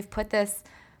to. So they've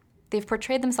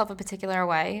portrayed themselves a particular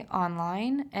way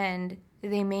online, and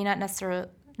they may not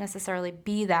necessarily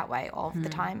be that way all of the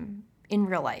time in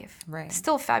real life. Right.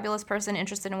 Still a fabulous person,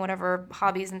 interested in whatever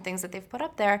hobbies and things that they've put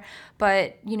up there,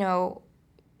 but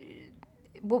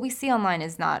what we see online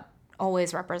is not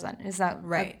always represented. It's not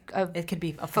it could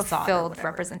be a facade fulfilled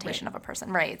representation of a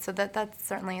person. Right. So that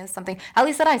certainly is something, at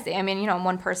least that I see. I mean, I'm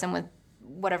one person with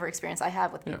whatever experience I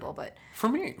have with people, but for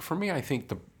me, I think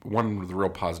the real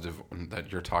positive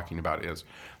that you're talking about is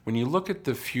when you look at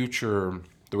the future,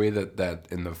 the way that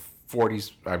in the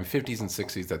 50s and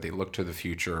 60s that they looked to the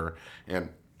future, and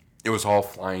it was all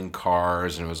flying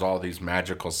cars and it was all these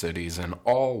magical cities and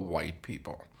all white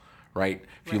people, right?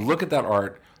 If you look at that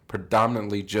art,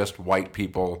 predominantly just white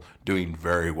people doing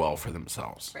very well for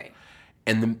themselves. Right.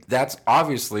 And that's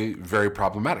obviously very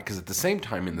problematic, because at the same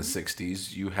time in the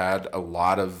 60s, you had a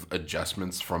lot of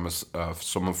adjustments from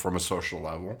someone from a social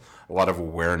level, a lot of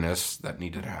awareness that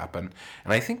needed to happen.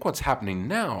 And I think what's happening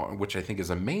now, which I think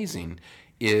is amazing,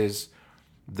 is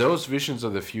those visions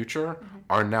of the future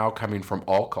are now coming from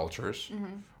all cultures,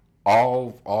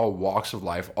 all walks of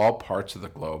life, all parts of the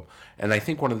globe. And I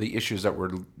think one of the issues that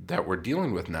we're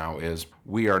dealing with now is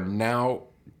we are now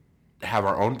have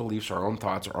our own beliefs, our own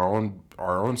thoughts,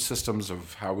 our own systems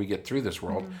of how we get through this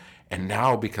world. And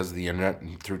now, because of the internet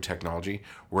and through technology,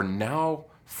 we're now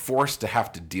forced to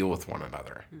have to deal with one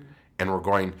another. And we're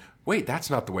going, wait,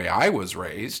 that's not the way I was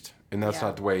raised, and that's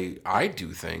not the way I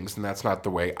do things, and that's not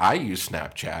the way I use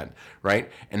Snapchat,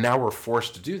 right? And now we're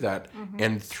forced to do that.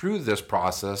 And through this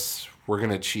process, we're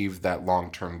going to achieve that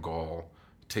long-term goal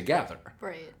together.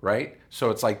 Right?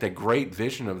 So it's like the great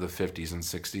vision of the 50s and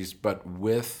 60s, but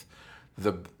with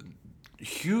the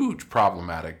huge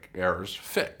problematic errors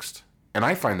fixed. And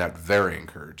I find that very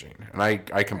encouraging. And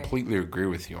I completely agree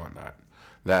with you on that.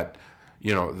 That,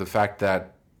 the fact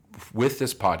that with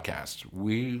this podcast,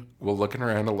 we will look at our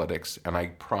analytics, and I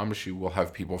promise you we'll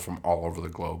have people from all over the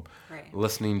globe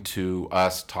listening to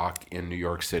us talk in New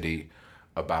York City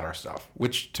about our stuff,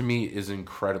 which to me is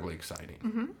incredibly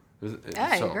exciting.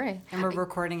 I agree. And we're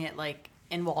recording it like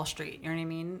in Wall Street, you know what I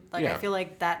mean? Like, I feel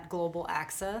like that global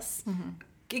access,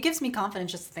 it gives me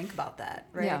confidence just to think about that,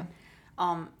 right? Yeah.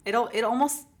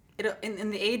 In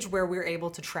the age where we're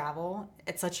able to travel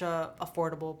at such a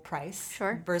affordable price,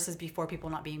 versus before people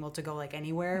not being able to go like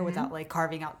anywhere without like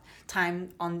carving out time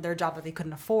on their job that they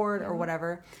couldn't afford or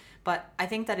whatever. But I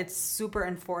think that it's super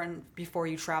important before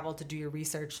you travel to do your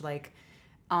research, like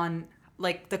on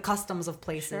like the customs of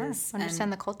places.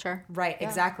 Understand the culture. Right,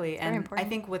 exactly. And I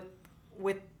think with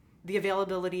the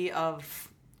availability of,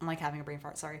 I'm like having a brain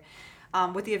fart, sorry.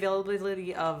 With the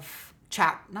availability of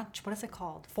what is it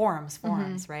called? Forums,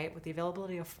 right? With the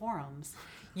availability of forums,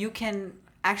 you can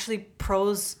actually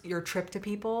pros your trip to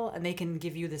people and they can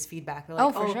give you this feedback. They're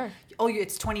like, sure. Oh,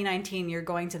 it's 2019. You're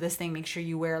going to this thing. Make sure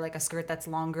you wear like a skirt that's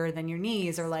longer than your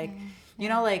knees, or like,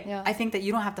 I think that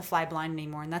you don't have to fly blind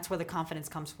anymore. And that's where the confidence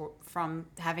comes from,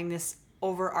 having this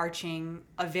overarching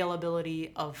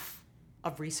availability of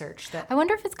research. That I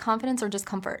wonder if it's confidence or just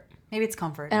comfort. Maybe it's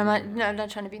comfort. And I'm not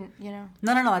trying to be, No.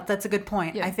 That's a good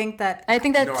point. Yeah. I think that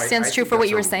stands true for what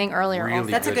you were saying earlier.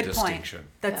 Really that's a good distinction.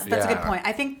 Point. That's a good point.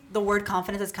 I think the word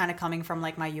confidence is kind of coming from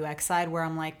like my UX side, where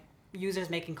I'm like, users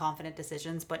making confident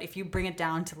decisions. But if you bring it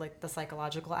down to like the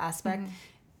psychological aspect,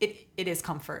 it is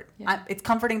comfort. Yeah. It's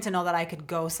comforting to know that I could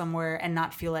go somewhere and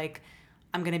not feel like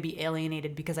I'm going to be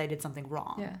alienated because I did something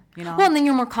wrong. Yeah. Well, and then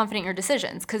you're more confident in your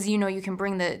decisions because you can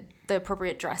bring the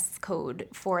appropriate dress code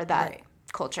for that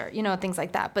culture, things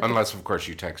like that. But unless, of course,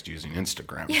 you text using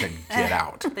Instagram, then get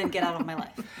out. Then get out of my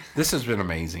life. This has been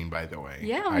amazing, by the way.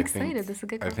 Yeah, I'm excited. This is a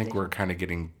good conversation. I think we're kind of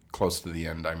getting close to the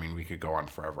end. I mean, we could go on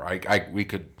forever.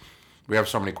 We have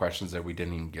so many questions that we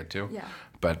didn't even get to. Yeah.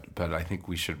 But I think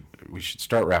we should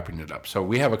start wrapping it up. So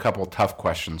we have a couple tough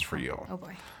questions for you. Oh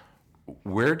boy.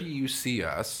 Where do you see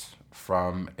us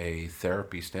from a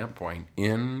therapy standpoint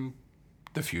in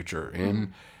the future,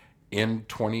 in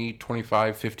 20,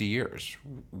 25, 50 years?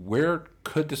 Where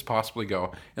could this possibly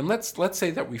go? And let's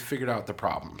say that we figured out the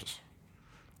problems.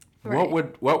 Right.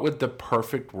 What would the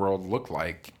perfect world look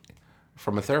like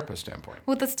from a therapist standpoint?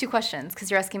 Well, that's two questions, because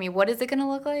you're asking me what is it going to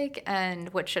look like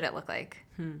and what should it look like?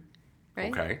 Right?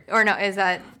 Okay. Or no, is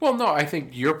that? Well, no, I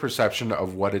think your perception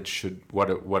of what it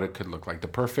could look like, the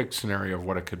perfect scenario of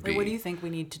what it could be. What do you think we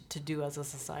need to do as a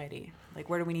society? Like,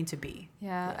 where do we need to be?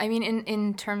 Yeah, I mean,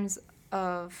 in terms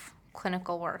of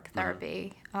clinical work,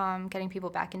 therapy, getting people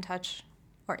back in touch,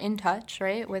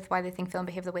 right, with why they think, feel, and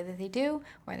behave the way that they do,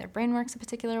 why their brain works a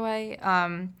particular way,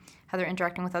 how they're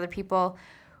interacting with other people.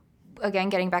 Again,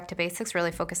 getting back to basics,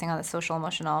 really focusing on the social,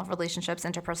 emotional relationships,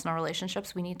 interpersonal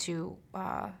relationships. We need to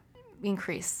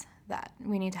increase that.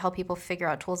 We need to help people figure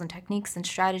out tools and techniques and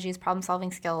strategies,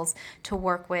 problem-solving skills to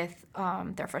work with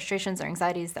their frustrations, their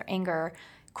anxieties, their anger,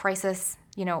 crisis,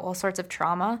 all sorts of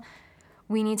trauma.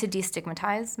 We need to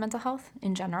destigmatize mental health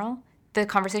in general. The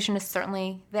conversation is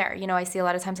certainly there. I see a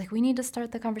lot of times like, we need to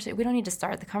start the conversation. We don't need to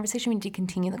start the conversation. We need to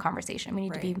continue the conversation. We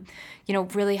need to be,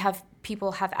 really have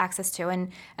people have access to.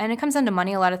 And it comes down to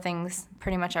money. A lot of things,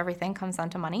 pretty much everything comes down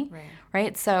to money,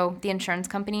 right? So the insurance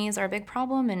companies are a big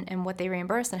problem, and what they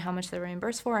reimburse and how much they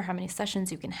reimburse for, and how many sessions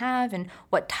you can have, and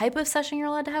what type of session you're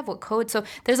allowed to have, what code. So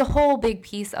there's a whole big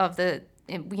piece of the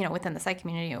within the psych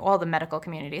community, all the medical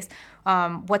communities,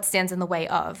 what stands in the way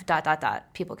of ...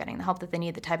 people getting the help that they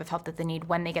need, the type of help that they need,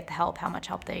 when they get the help, how much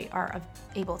help they are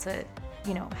able to,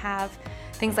 have,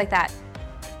 things like that.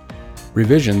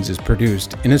 Revisions is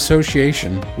produced in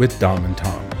association with Dom and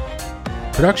Tom.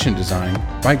 Production design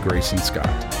by Grayson Scott.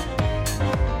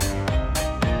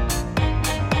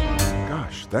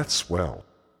 Gosh, that's swell.